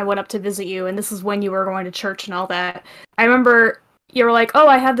one time I went up to visit you, and this is when you were going to church and all that. I remember you were like, "Oh,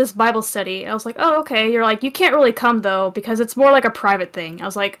 I have this Bible study." I was like, "Oh, okay." You're like, "You can't really come though because it's more like a private thing." I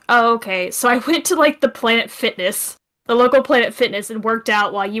was like, "Oh, okay." So I went to like the local Planet Fitness, and worked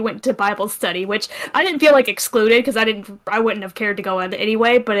out while you went to Bible study, which I didn't feel like excluded because I wouldn't have cared to go in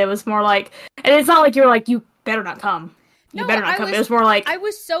anyway. But it was more like, and it's not like you were like, "You better not come." No, You better not come. It was more like, I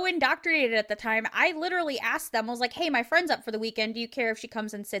was so indoctrinated at the time. I literally asked them, I was like, "Hey, my friend's up for the weekend. Do you care if she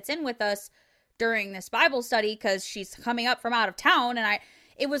comes and sits in with us during this Bible study cuz she's coming up from out of town?" And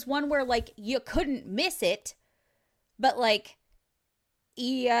it was one where like you couldn't miss it, but like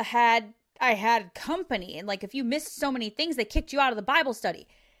I had company, and like if you missed so many things, they kicked you out of the Bible study.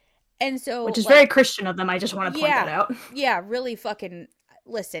 And so which is very like Christian of them. I just want to point that yeah. out. Yeah, really fucking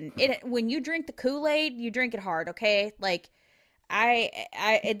listen. It when you drink the Kool-Aid, you drink it hard, okay? Like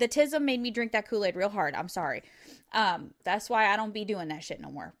the tism made me drink that Kool-Aid real hard. I'm sorry. That's why I don't be doing that shit no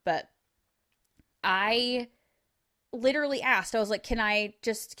more. But I literally asked. I was like, can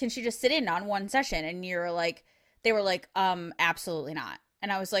she just sit in on one session?" And they were like, absolutely not."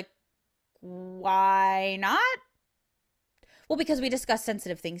 And I was like, "Why not?" "Well, because we discuss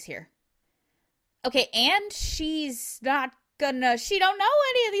sensitive things here." "Okay, and she's not gonna, she don't know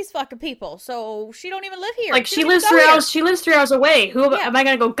any of these fucking people, so she don't even live here. Like She don't even go here. She lives 3 hours away. Who Yeah, am I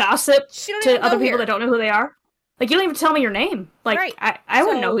gonna go gossip she don't even to go other people here." that don't know who they are? Like you don't even tell me your name. Like Right. I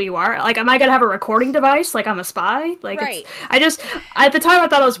wouldn't know who So, you are. Like am I gonna have a recording device? Like I'm a spy? Like it's right. I just at the time I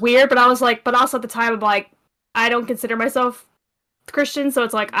thought it was weird, but I was like, but also at the time I'm like, I don't consider myself Christian, so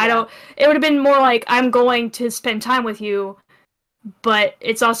it's like I Yeah. don't. It would have been more like I'm going to spend time with you, but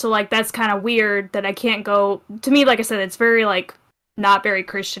it's also like that's kind of weird that I can't go. To me, like I said, it's very like not very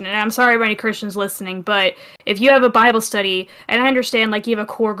Christian. And I'm sorry for any Christians listening, but if you have a Bible study, and I understand like you have a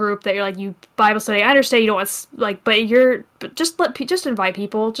core group that you're like you Bible study, I understand you don't want like, but just invite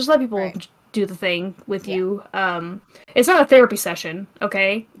people, just let people Right. do the thing with Yeah. you. It's not a therapy session,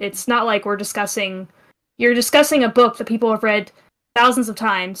 okay? It's not like you're discussing a book that people have read thousands of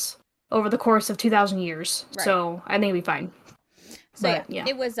times over the course of 2,000 years. Right. So I think it'll be fine. So yeah, But yeah.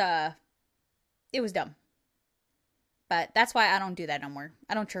 it was dumb. But that's why I don't do that no more.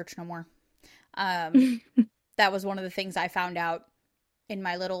 I don't church no more. Um that was one of the things I found out in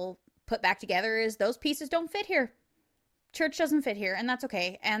my little put back together is those pieces don't fit here. Church doesn't fit here, and that's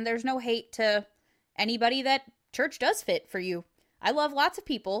okay. And there's no hate to anybody that church does fit for you. I love lots of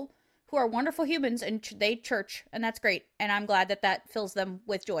people who are wonderful humans and they church, and that's great. And I'm glad that that fills them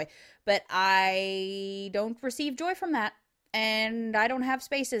with joy. But I don't receive joy from that, and I don't have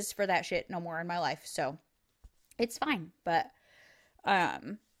spaces for that shit no more in my life. So it's fine. But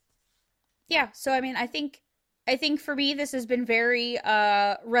um, yeah. So I mean, I think for me this has been very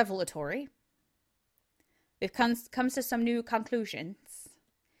revelatory. We've comes to some new conclusions.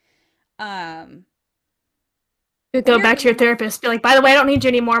 Um, You go back to weirdly your enough, therapist, be like, by the way, I don't need you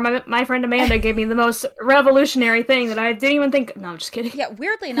anymore. My friend Amanda gave me the most revolutionary thing that I didn't even think. No, I'm just kidding. yeah,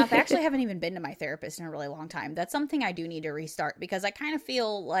 weirdly enough, I actually haven't even been to my therapist in a really long time. That's something I do need to restart because I kind of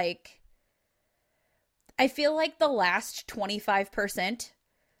feel like the last 25%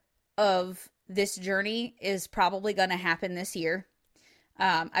 of this journey is probably going to happen this year.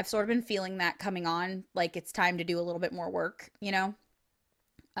 I've sort of been feeling that coming on, like it's time to do a little bit more work, you know?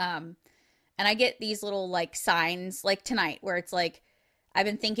 Um, and I get these little like signs like tonight where it's like I've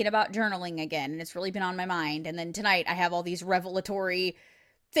been thinking about journaling again and it's really been on my mind. And then tonight I have all these revelatory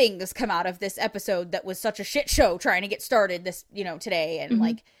things come out of this episode that was such a shit show trying to get started this, today. And Mm-hmm.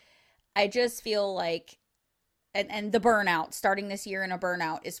 like, I just feel like, and the burnout, starting this year in a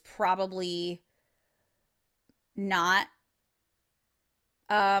burnout is probably not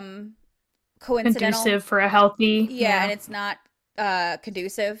um coincidental. Conducive for a healthy, Yeah, and yeah. it's not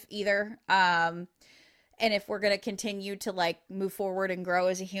conducive either. And if we're going to continue to like move forward and grow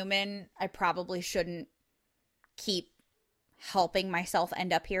as a human, I probably shouldn't keep helping myself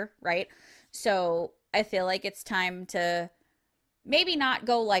end up here, right? So I feel like it's time to maybe not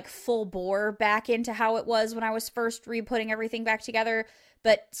go like full bore back into how it was when I was first re-putting everything back together,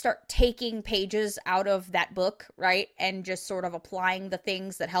 but start taking pages out of that book, right? And just sort of applying the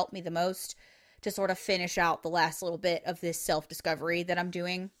things that help me the most to sort of finish out the last little bit of this self-discovery that I'm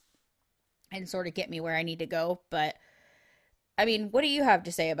doing and sort of get me where I need to go. But I mean, what do you have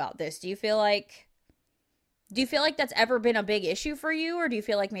to say about this? Do you feel like that's ever been a big issue for you, or do you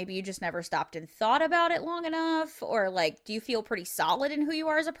feel like maybe you just never stopped and thought about it long enough, or like do you feel pretty solid in who you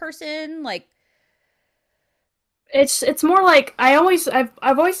are as a person? Like, It's more like I've always I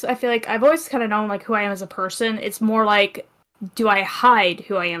feel like I've always kind of known like who I am as a person. It's more like do I hide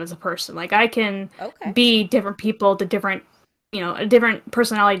who I am as a person. Like I can Okay. be different people to different, a different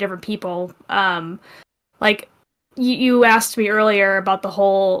personality, different people. Like you asked me earlier about the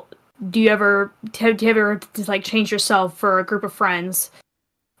whole, do you ever just, like change yourself for a group of friends?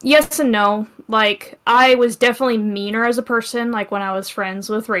 Yes and no. Like I was definitely meaner as a person. Like when I was friends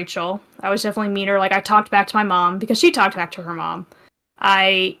with Rachel, I was definitely meaner. Like I talked back to my mom because she talked back to her mom.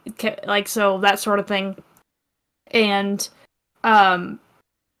 Like so that sort of thing. And um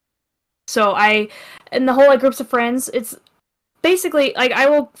so I and the whole like groups of friends, it's basically like I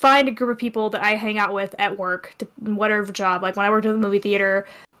will find a group of people that I hang out with at work, whatever job. Like when I worked at the movie theater,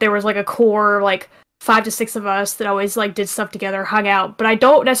 there was like a core like 5 to 6 of us that always like did stuff together, hung out. But I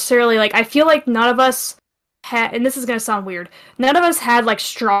don't necessarily like. I feel like none of us had, and this is gonna sound weird. None of us had like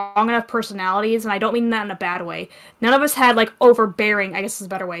strong enough personalities, and I don't mean that in a bad way. None of us had like overbearing. I guess is a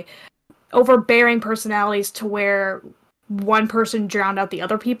better way. Overbearing personalities to where one person drowned out the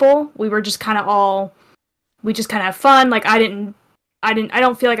other people. We were just kind of all we just kind of have fun. Like I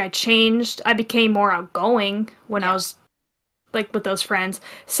don't feel like I changed. I became more outgoing when I was like with those friends.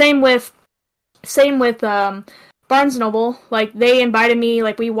 Same with Barnes Noble. Like they invited me.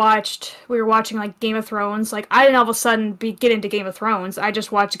 Like we were watching like Game of Thrones. Like I didn't all of a sudden get into Game of Thrones. I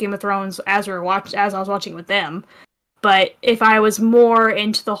just watched Game of Thrones as as I was watching with them. But if I was more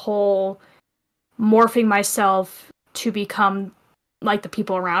into the whole morphing myself to become like the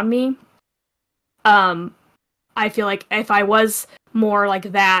people around me, I feel like if I was more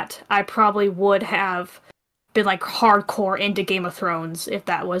like that, I probably would have been like hardcore into Game of Thrones if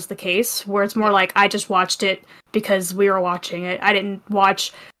that was the case. Where it's more like I just watched it because we were watching it. I didn't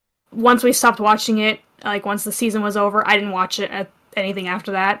watch once we stopped watching it. Like once the season was over, I didn't watch anything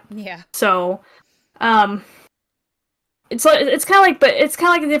after that. Yeah. So, it's kind of like, but it's kind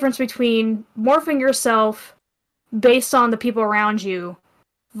of like the difference between morphing yourself based on the people around you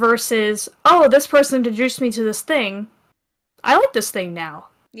versus, oh, this person introduced me to this thing. I like this thing now.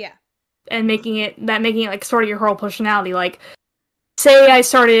 Yeah. And making it like sort of your whole personality. Like, say I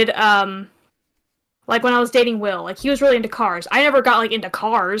started, like when I was dating Will, like he was really into cars. I never got like into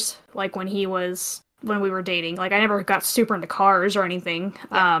cars, like when we were dating. Like I never got super into cars or anything.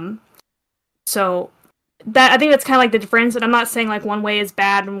 Yeah. So I think that's kind of like the difference. And I'm not saying like one way is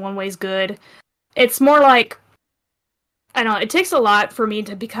bad and one way is good. It's more like, I don't know, it takes a lot for me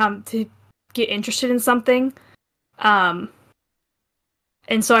to get interested in something. And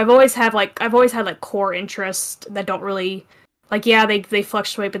so I've always had like core interests that don't really, like, yeah, they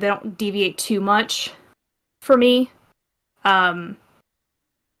fluctuate, but they don't deviate too much for me. Mine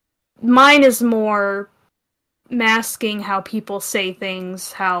is more masking how people say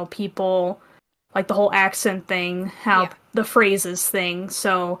things, how people, like the whole accent thing, how the phrases thing.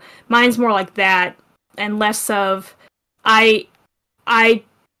 So mine's more like that and less of, I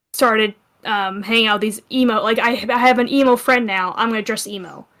started hanging out with these emo, like I have an emo friend now. I'm gonna dress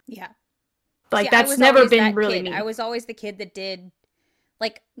emo. Yeah. Like see, that's never been really kid. me. I was always the kid that did,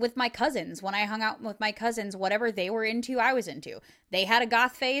 like with my cousins. When I hung out with my cousins, whatever they were into, I was into. They had a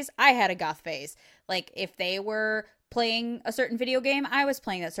goth phase. I had a goth phase. Like if they were playing a certain video game, I was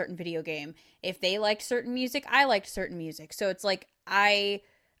playing that certain video game. If they liked certain music, I liked certain music. So it's like I've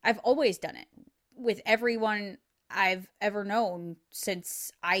always done it with everyone I've ever known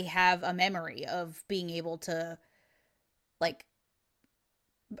since I have a memory of being able to, like,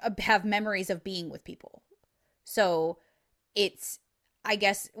 have memories of being with people. So it's, I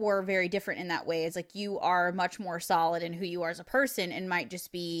guess we're very different in that way. It's like you are much more solid in who you are as a person and might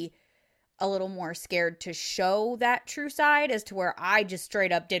just be a little more scared to show that true side, as to where I just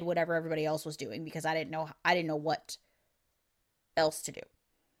straight up did whatever everybody else was doing because I didn't know what else to do.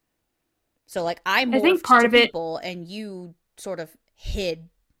 So like I think part of people and you sort of hid.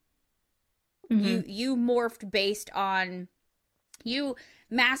 Mm-hmm. You morphed based on, you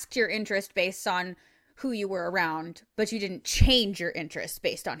masked your interest based on who you were around, but you didn't change your interest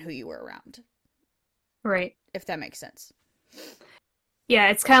based on who you were around. Right. If that makes sense. Yeah,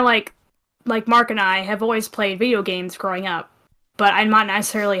 it's kind of like Mark and I have always played video games growing up, but I might not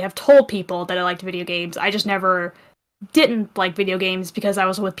necessarily have told people that I liked video games. I just never didn't like video games because I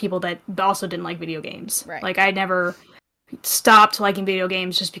was with people that also didn't like video games. Right. Like I never stopped liking video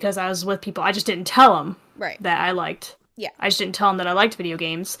games just because I was with people. I just didn't tell them that I liked. Yeah. I just didn't tell them that I liked video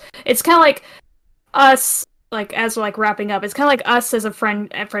games. It's kind of like us, like as we're like wrapping up, it's kind of like us as a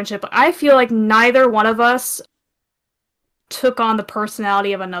friendship. I feel like neither one of us took on the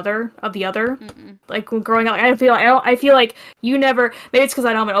personality of the other. Mm-mm. Like when growing up, I feel like you never, maybe it's because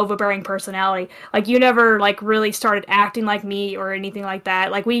I don't have an overbearing personality, like you never like really started acting like me or anything like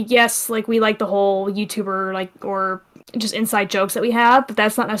that. Like we like the whole YouTuber like or just inside jokes that we have, but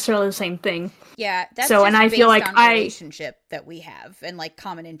that's not necessarily the same thing. Yeah, that's so, just and I based feel like on relationship that we have and like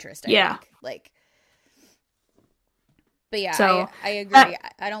common interest, I think. Like, but yeah, so I agree.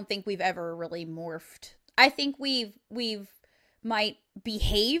 I don't think we've ever really morphed. I think we've might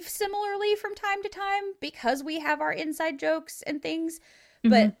behave similarly from time to time because we have our inside jokes and things,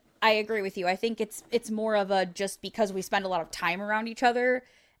 but I agree with you. I think it's more of a just because we spend a lot of time around each other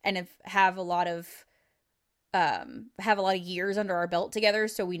and have a lot of years under our belt together,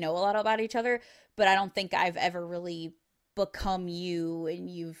 so we know a lot about each other. But I don't think I've ever really become you and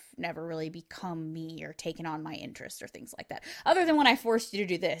you've never really become me or taken on my interest or things like that, other than when I forced you to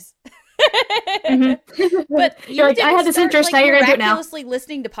do this. But you like, I had this interest, like, now you're gonna do it now. miraculously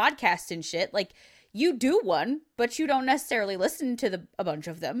listening to podcasts and shit. Like, you do one, but you don't necessarily listen to a bunch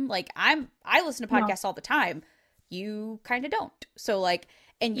of them. Like, I listen to podcasts all the time. You kind of don't. So like,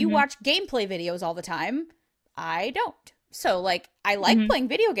 and you watch gameplay videos all the time. I don't. So like, I like playing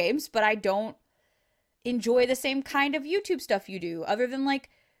video games, but I don't enjoy the same kind of YouTube stuff you do, other than like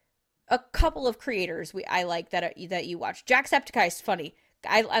a couple of creators I like that you watch. Jacksepticeye's funny.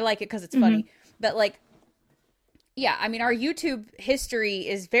 I like it because it's funny. But like, yeah, I mean, our YouTube history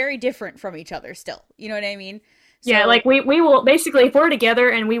is very different from each other still. You know what I mean? So, yeah, like we will basically, if we're together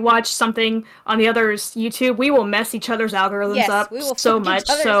and we watch something on the other's YouTube, we will mess each other's algorithms up, we will so much.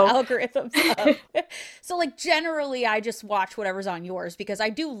 Algorithms up. So like, generally, I just watch whatever's on yours because I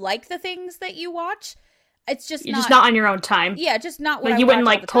do like the things that you watch. It's just just not on your own time. Yeah, just not what like, you wouldn't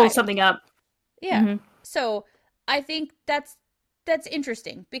like pull something up. Yeah. So I think that's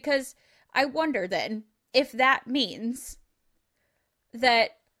interesting, because I wonder then if that means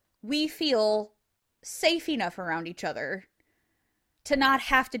that we feel safe enough around each other to not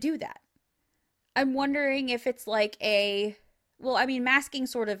have to do that. I'm wondering if it's like well, I mean, masking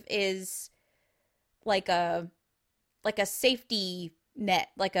sort of is like a safety net,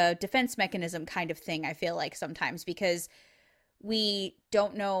 like a defense mechanism kind of thing, I feel like sometimes, because we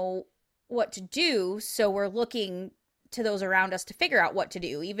don't know what to do, so we're looking to those around us to figure out what to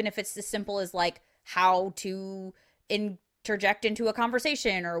do, even if it's as simple as like how to interject into a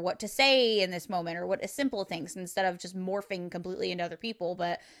conversation or what to say in this moment, or what simple things, instead of just morphing completely into other people.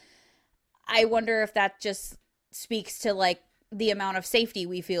 But I wonder if that just speaks to like the amount of safety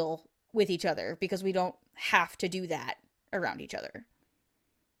we feel with each other, because we don't have to do that around each other.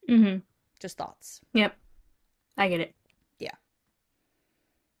 Just thoughts. Yep, I get it. Yeah.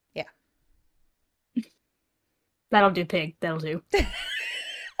 That'll do, pig. That'll do.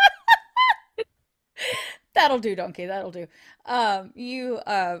 That'll do, donkey. That'll do. You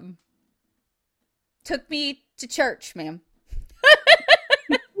took me to church, ma'am.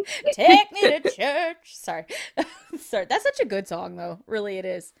 Take me to church. Sorry. Sorry. That's such a good song, though. Really, it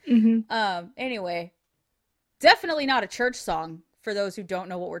is. Anyway, definitely not a church song for those who don't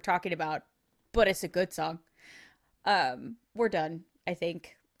know what we're talking about, but it's a good song. We're done, I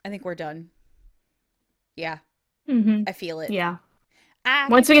think. I think we're done. Yeah. I feel it. Yeah.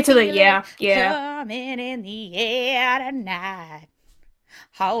 Once we get to the coming in the air tonight.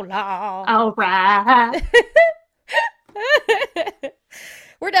 Hold on. All right.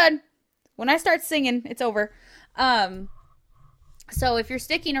 We're done. When I start singing, it's over. So if you're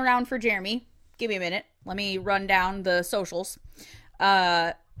sticking around for Jeremy, give me a minute. Let me run down the socials.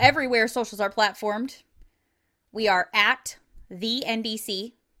 Everywhere socials are platformed, we are at the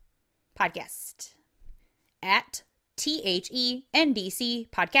NDC podcast. At THENDC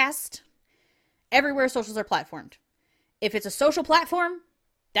podcast. Everywhere socials are platformed. If it's a social platform,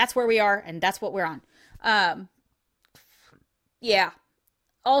 that's where we are, and that's what we're on. Yeah.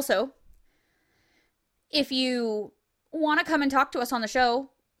 Also, if you want to come and talk to us on the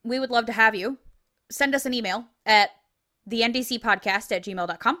show, we would love to have you. Send us an email at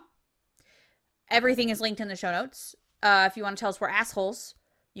thendcpodcast@gmail.com. Everything is linked in the show notes. If you want to tell us we're assholes,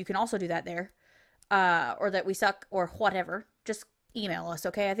 you can also do that there. Or that we suck, or whatever. Just email us,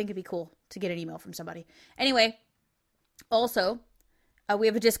 okay? I think it'd be cool to get an email from somebody. Anyway, also, we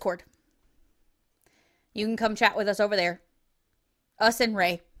have a Discord. You can come chat with us over there. Us and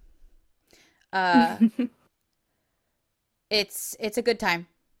Ray. It's a good time.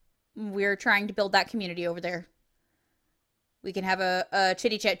 We're trying to build that community over there. We can have a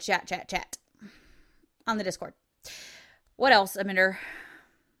chitty chat on the Discord. What else, Aminder?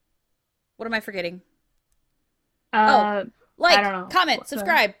 What am I forgetting? Like, comment,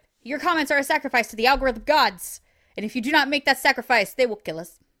 subscribe. Your comments are a sacrifice to the algorithm gods. And if you do not make that sacrifice, they will kill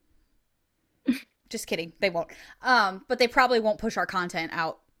us. Just kidding. They won't. But they probably won't push our content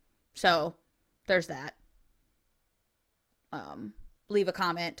out. So, there's that. Leave a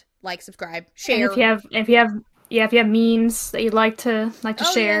comment, like, subscribe, share. And if you have if you have memes that you'd like to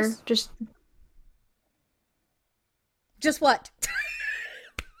Oh, share, yes. just Just what?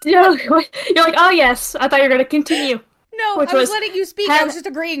 you're like, oh yes, I thought you were gonna continue, No, which I was was letting you speak. I ha- was just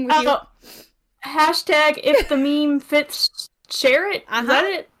agreeing with you. oh, hashtag if the meme fits, share it. Is Uh-huh. that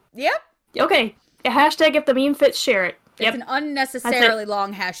it? Yep. Okay. Hashtag if the meme fits, share it. It's an Yep, that's unnecessarily it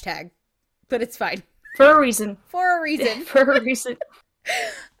long hashtag, but it's fine. for a reason. For a reason. For a reason.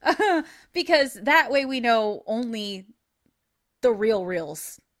 Because that way we know only the real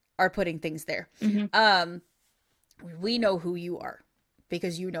reals are putting things there. Mm-hmm. Um, we know who you are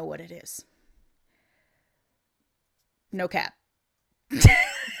because you know what it is. No cap.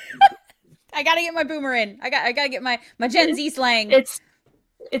 I gotta get my boomer in. I gotta get my Gen Z slang.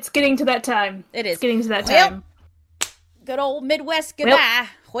 It's getting to that time. It is. It's getting to that time. Good old Midwest goodbye.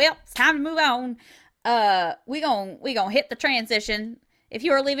 Well, it's time to move on. We gonna hit the transition. If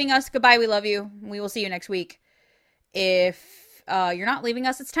you are leaving us, goodbye. We love you. We will see you next week. If you're not leaving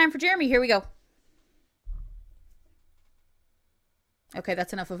us, it's time for Jeremy. Here we go. Okay,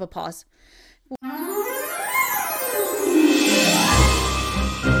 that's enough of a pause.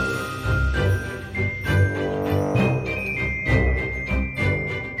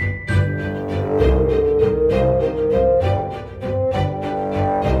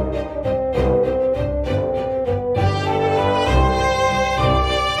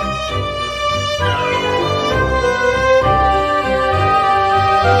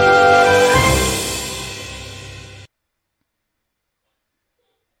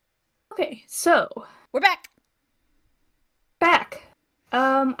 Okay, so We're back.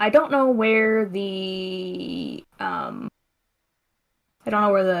 I don't know where the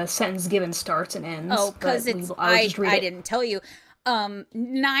sentence given starts and ends. Oh, because it's I didn't tell you.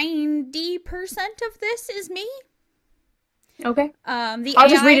 90% of this is me. Okay. The I'll AI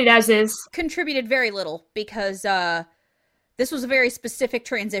just read it as is. contributed very little because this was a very specific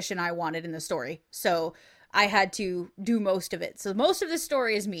transition I wanted in the story. So I had to do most of it. So most of this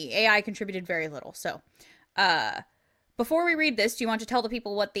story is me. AI contributed very little. So before we read this, do you want to tell the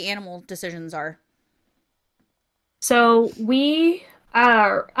people what the animal decisions are? So in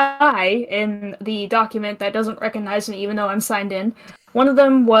the document that doesn't recognize me even though I'm signed in, one of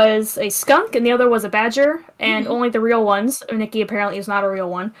them was a skunk and the other was a badger, and only the real ones, Nikki apparently is not a real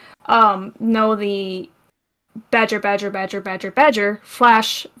one, know the badger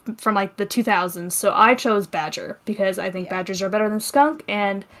flash from like the 2000s. So I chose badger because I think badgers are better than skunk,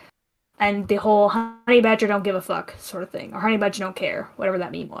 and the whole honey badger don't give a fuck sort of thing, or honey badger don't care, whatever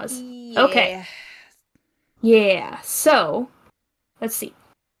that meme was. Yeah. Okay. Yeah, so let's see.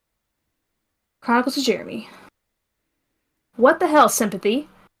 Chronicles of Jeremy. What the hell, Sympathy?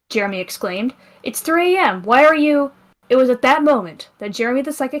 Jeremy exclaimed. It's 3 a.m. Why are you... It was at that moment that Jeremy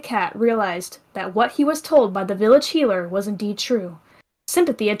the Psychic Cat realized that what he was told by the village healer was indeed true.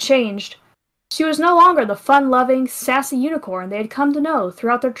 Sympathy had changed. She was no longer the fun-loving, sassy unicorn they had come to know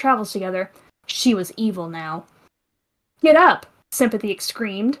throughout their travels together. She was evil now. Get up, Sympathy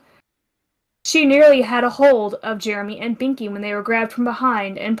screamed. She nearly had a hold of Jeremy and Binky when they were grabbed from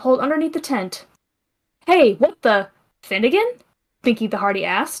behind and pulled underneath the tent. Hey, what the... Finnegan? Binky the Hardy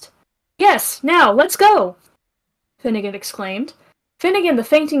asked. Yes, now, let's go! Finnegan exclaimed. Finnegan the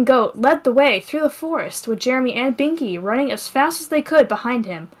Fainting Goat led the way through the forest with Jeremy and Binky running as fast as they could behind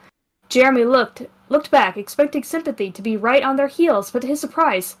him. Jeremy looked back, expecting Sympathy to be right on their heels, but to his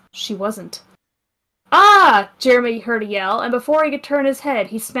surprise, she wasn't. Ah! Jeremy heard a yell, and before he could turn his head,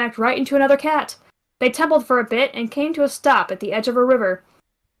 he smacked right into another cat. They tumbled for a bit and came to a stop at the edge of a river.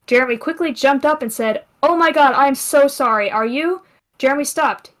 Jeremy quickly jumped up and said, Oh my god, I'm so sorry, are you? Jeremy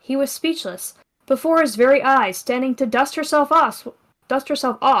stopped. He was speechless. Before his very eyes, standing to dust herself off,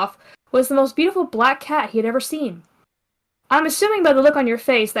 was the most beautiful black cat he had ever seen. I'm assuming by the look on your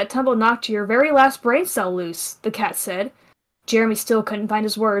face that tumble knocked your very last brain cell loose, the cat said. Jeremy still couldn't find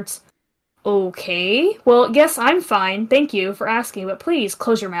his words. Okay, well, yes, I'm fine, thank you for asking, but please,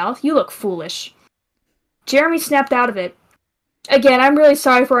 close your mouth, you look foolish. Jeremy snapped out of it. Again, I'm really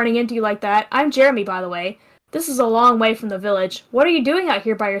sorry for running into you like that. I'm Jeremy, by the way. This is a long way from the village. What are you doing out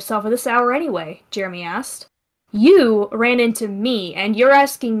here by yourself at this hour anyway? Jeremy asked. You ran into me, and you're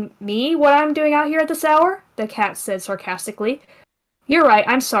asking me what I'm doing out here at this hour? The cat said sarcastically. You're right,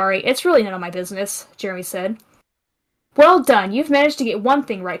 I'm sorry. It's really none of my business, Jeremy said. Well done, you've managed to get one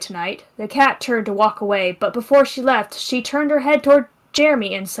thing right tonight. The cat turned to walk away, but before she left, she turned her head toward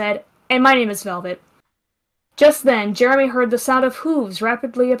Jeremy and said, And my name is Velvet. Just then, Jeremy heard the sound of hooves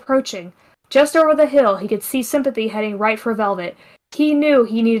rapidly approaching. Just over the hill, he could see Sympathy heading right for Velvet. He knew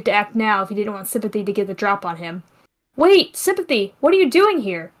he needed to act now if he didn't want Sympathy to get the drop on him. Wait, Sympathy, what are you doing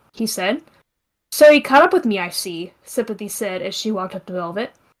here? He said. So he caught up with me, I see, Sympathy said as she walked up to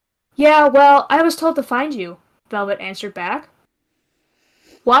Velvet. Yeah, well, I was told to find you, Velvet answered back.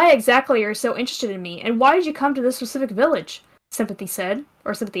 Why exactly are you so interested in me, and why did you come to this specific village?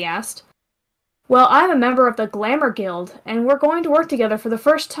 Sympathy asked. Well, I'm a member of the Glamour Guild, and we're going to work together for the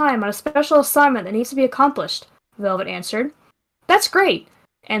first time on a special assignment that needs to be accomplished, Velvet answered. That's great.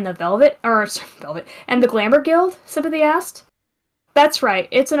 And and the Glamour Guild? Sympathy asked. That's right,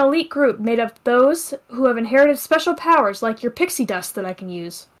 it's an elite group made of those who have inherited special powers like your pixie dust that I can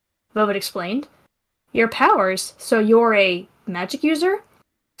use, Velvet explained. Your powers? So you're a magic user?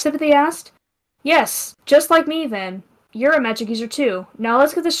 Sympathy asked. Yes, just like me then. You're a magic user too. Now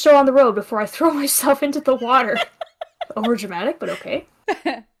let's get this show on the road before I throw myself into the water. Over dramatic, but okay.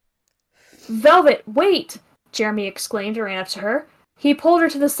 Velvet, wait! Jeremy exclaimed and ran up to her. He pulled her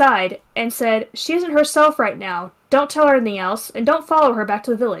to the side and said, She isn't herself right now. Don't tell her anything else, and don't follow her back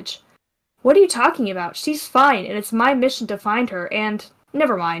to the village. What are you talking about? She's fine, and it's my mission to find her, and...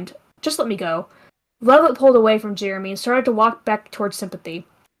 Never mind. Just let me go. Velvet pulled away from Jeremy and started to walk back towards Sympathy.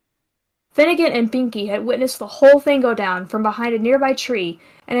 Finnegan and Binky had witnessed the whole thing go down from behind a nearby tree,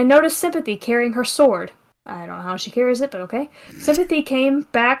 and had noticed Sympathy carrying her sword. I don't know how she carries it, but okay. Sympathy came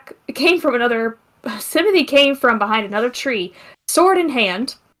from behind another tree, sword in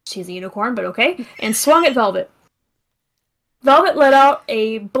hand. She's a unicorn, but okay. And swung at Velvet. Velvet let out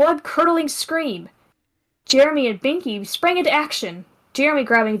a blood-curdling scream. Jeremy and Binky sprang into action. Jeremy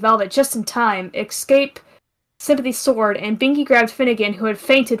grabbing Velvet just in time, escape Sympathy's sword, and Binky grabbed Finnegan, who had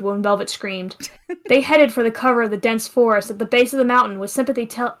fainted when Velvet screamed. They headed for the cover of the dense forest at the base of the mountain, with Sympathy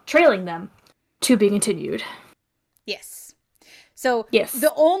trailing them. To be continued. Yes. So, yes.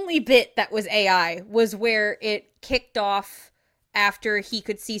 The only bit that was AI was where it kicked off after he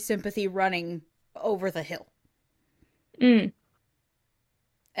could see Sympathy running over the hill. Mm.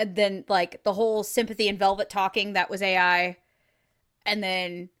 And then, like, the whole Sympathy and Velvet talking, that was AI. And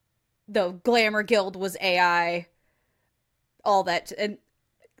then the Glamour Guild was AI. All that. And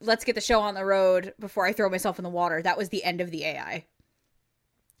let's get the show on the road before I throw myself in the water. That was the end of the AI.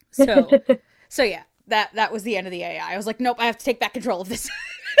 So yeah, that was the end of the AI. I was like, nope, I have to take back control of this.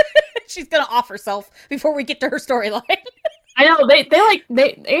 She's gonna off herself before we get to her storyline. I know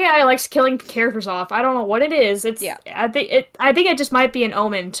AI likes killing characters off. I don't know what it is. I think it just might be an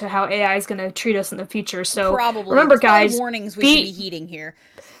omen to how AI is gonna treat us in the future. So probably remember, guys, warnings we should be heeding here.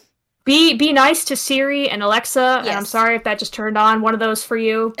 Be nice to Siri and Alexa. Yes. And I'm sorry if that just turned on one of those for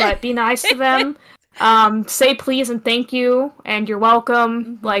you, but be nice to them. Say please and thank you and you're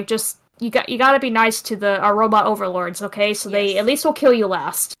welcome. Like, just you got to be nice to our robot overlords, okay? So they at least will kill you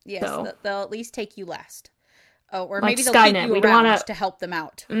last. Yes, so. They'll at least take you last. Oh, or like maybe they'll Skynet. keep you around to help them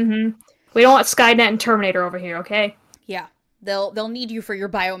out. Mm-hmm. We don't want Skynet and Terminator over here, okay? Yeah, they'll need you for your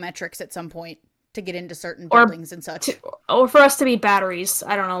biometrics at some point to get into certain buildings and such. Or for us to be batteries.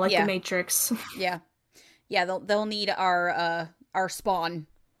 I don't know, like the Matrix. Yeah, they'll need our spawn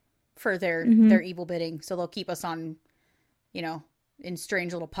for their evil bidding, so they'll keep us on, in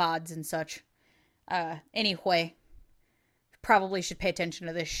strange little pods and such. Anyway, probably should pay attention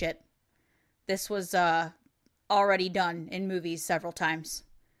to this shit. This was already done in movies several times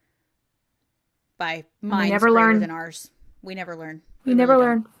by minds greater than ours. We never learn. We never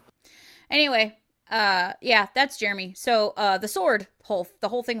learn. Anyway, that's Jeremy. So the sword, the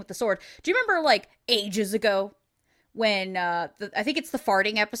whole thing with the sword. Do you remember, like, ages ago when I think it's the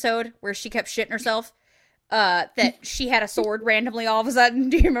farting episode where she kept shitting herself? That she had a sword randomly all of a sudden.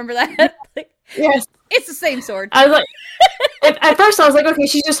 Do you remember that? Yes. It's the same sword. I was like, at first I was like, okay,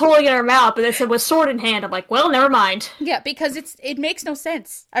 she's just holding it in her mouth, but it said with sword in hand. I'm like, well, never mind. Yeah, because it makes no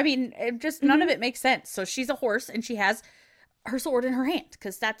sense. I mean, none of it makes sense. So she's a horse and she has her sword in her hand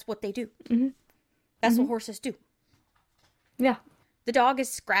because that's what they do. Mm-hmm. That's what horses do. Yeah. The dog is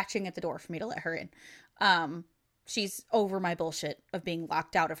scratching at the door for me to let her in. She's over my bullshit of being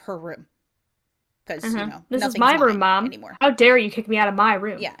locked out of her room. Because, this is my room, Mom. Anymore. How dare you kick me out of my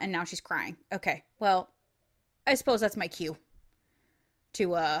room? Yeah, and now she's crying. Okay, well, I suppose that's my cue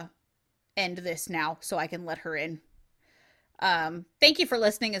to end this now so I can let her in. Thank you for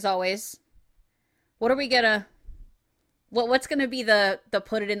listening, as always. What are we gonna... What's gonna be the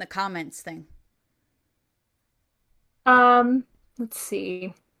put it in the comments thing? Let's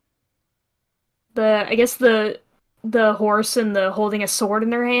see. I guess the horse and the holding a sword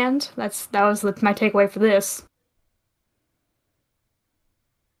in their hand. That was my takeaway for this.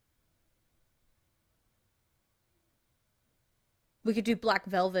 We could do Black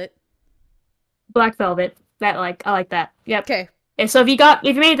Velvet. Black Velvet. I like that. Yep. Okay. And so if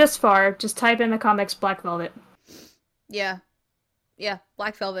you made it this far, just type in the comics Black Velvet. Yeah. Yeah,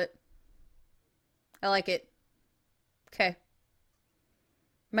 Black Velvet. I like it. Okay.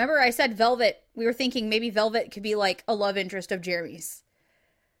 Remember I said Velvet. We were thinking maybe Velvet could be like a love interest of Jeremy's.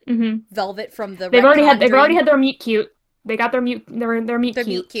 Velvet from the They've already had their meet cute. They got their meet Their cute.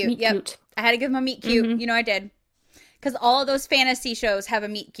 meet cute. Yep. Cute. I had to give them a meet cute. You know I did. Because all of those fantasy shows have a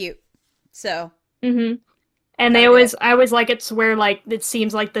meet cute. So. And I always like it's where like it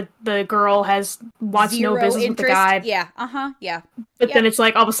seems like the girl wants no business with the guy. Yeah. Yeah. But then it's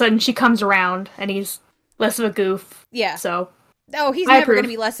like all of a sudden she comes around and he's less of a goof. Yeah. So. Oh, he's never going to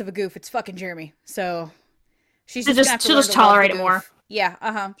be less of a goof. It's fucking Jeremy. So. She'll just tolerate it more.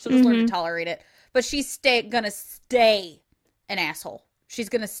 Yeah. She'll just learn to tolerate it. But she's gonna stay an asshole. She's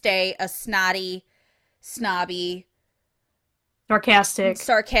gonna stay a snotty, snobby,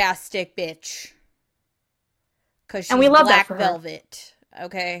 sarcastic bitch. Because we love Black Velvet,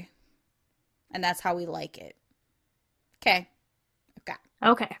 okay? And that's how we like it. Okay.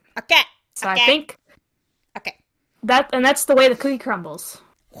 Okay. So I think. Okay. That's the way the cookie crumbles.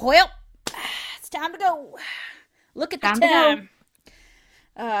 Well, it's time to go. Look at the time.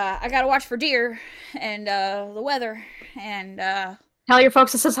 I gotta watch for deer and the weather and tell your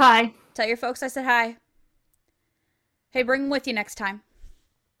folks I says hi. Tell your folks I said hi. Hey, bring them with you next time.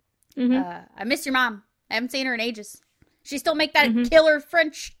 I miss your mom. I haven't seen her in ages. She still make that killer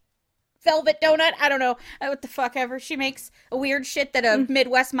French velvet donut? I don't know what the fuck ever. She makes a weird shit that a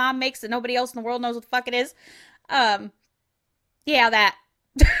Midwest mom makes that nobody else in the world knows what the fuck it is. Yeah, that.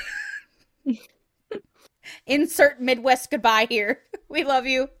 Insert Midwest goodbye here. We love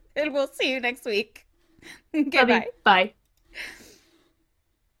you, and we'll see you next week. Goodbye. Bye.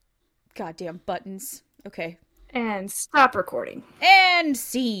 Goddamn buttons. Okay. And stop recording. And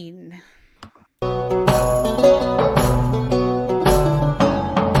scene.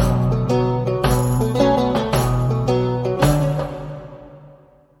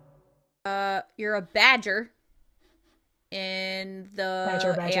 You're a badger in the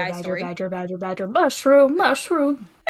AI story. Badger, mushroom.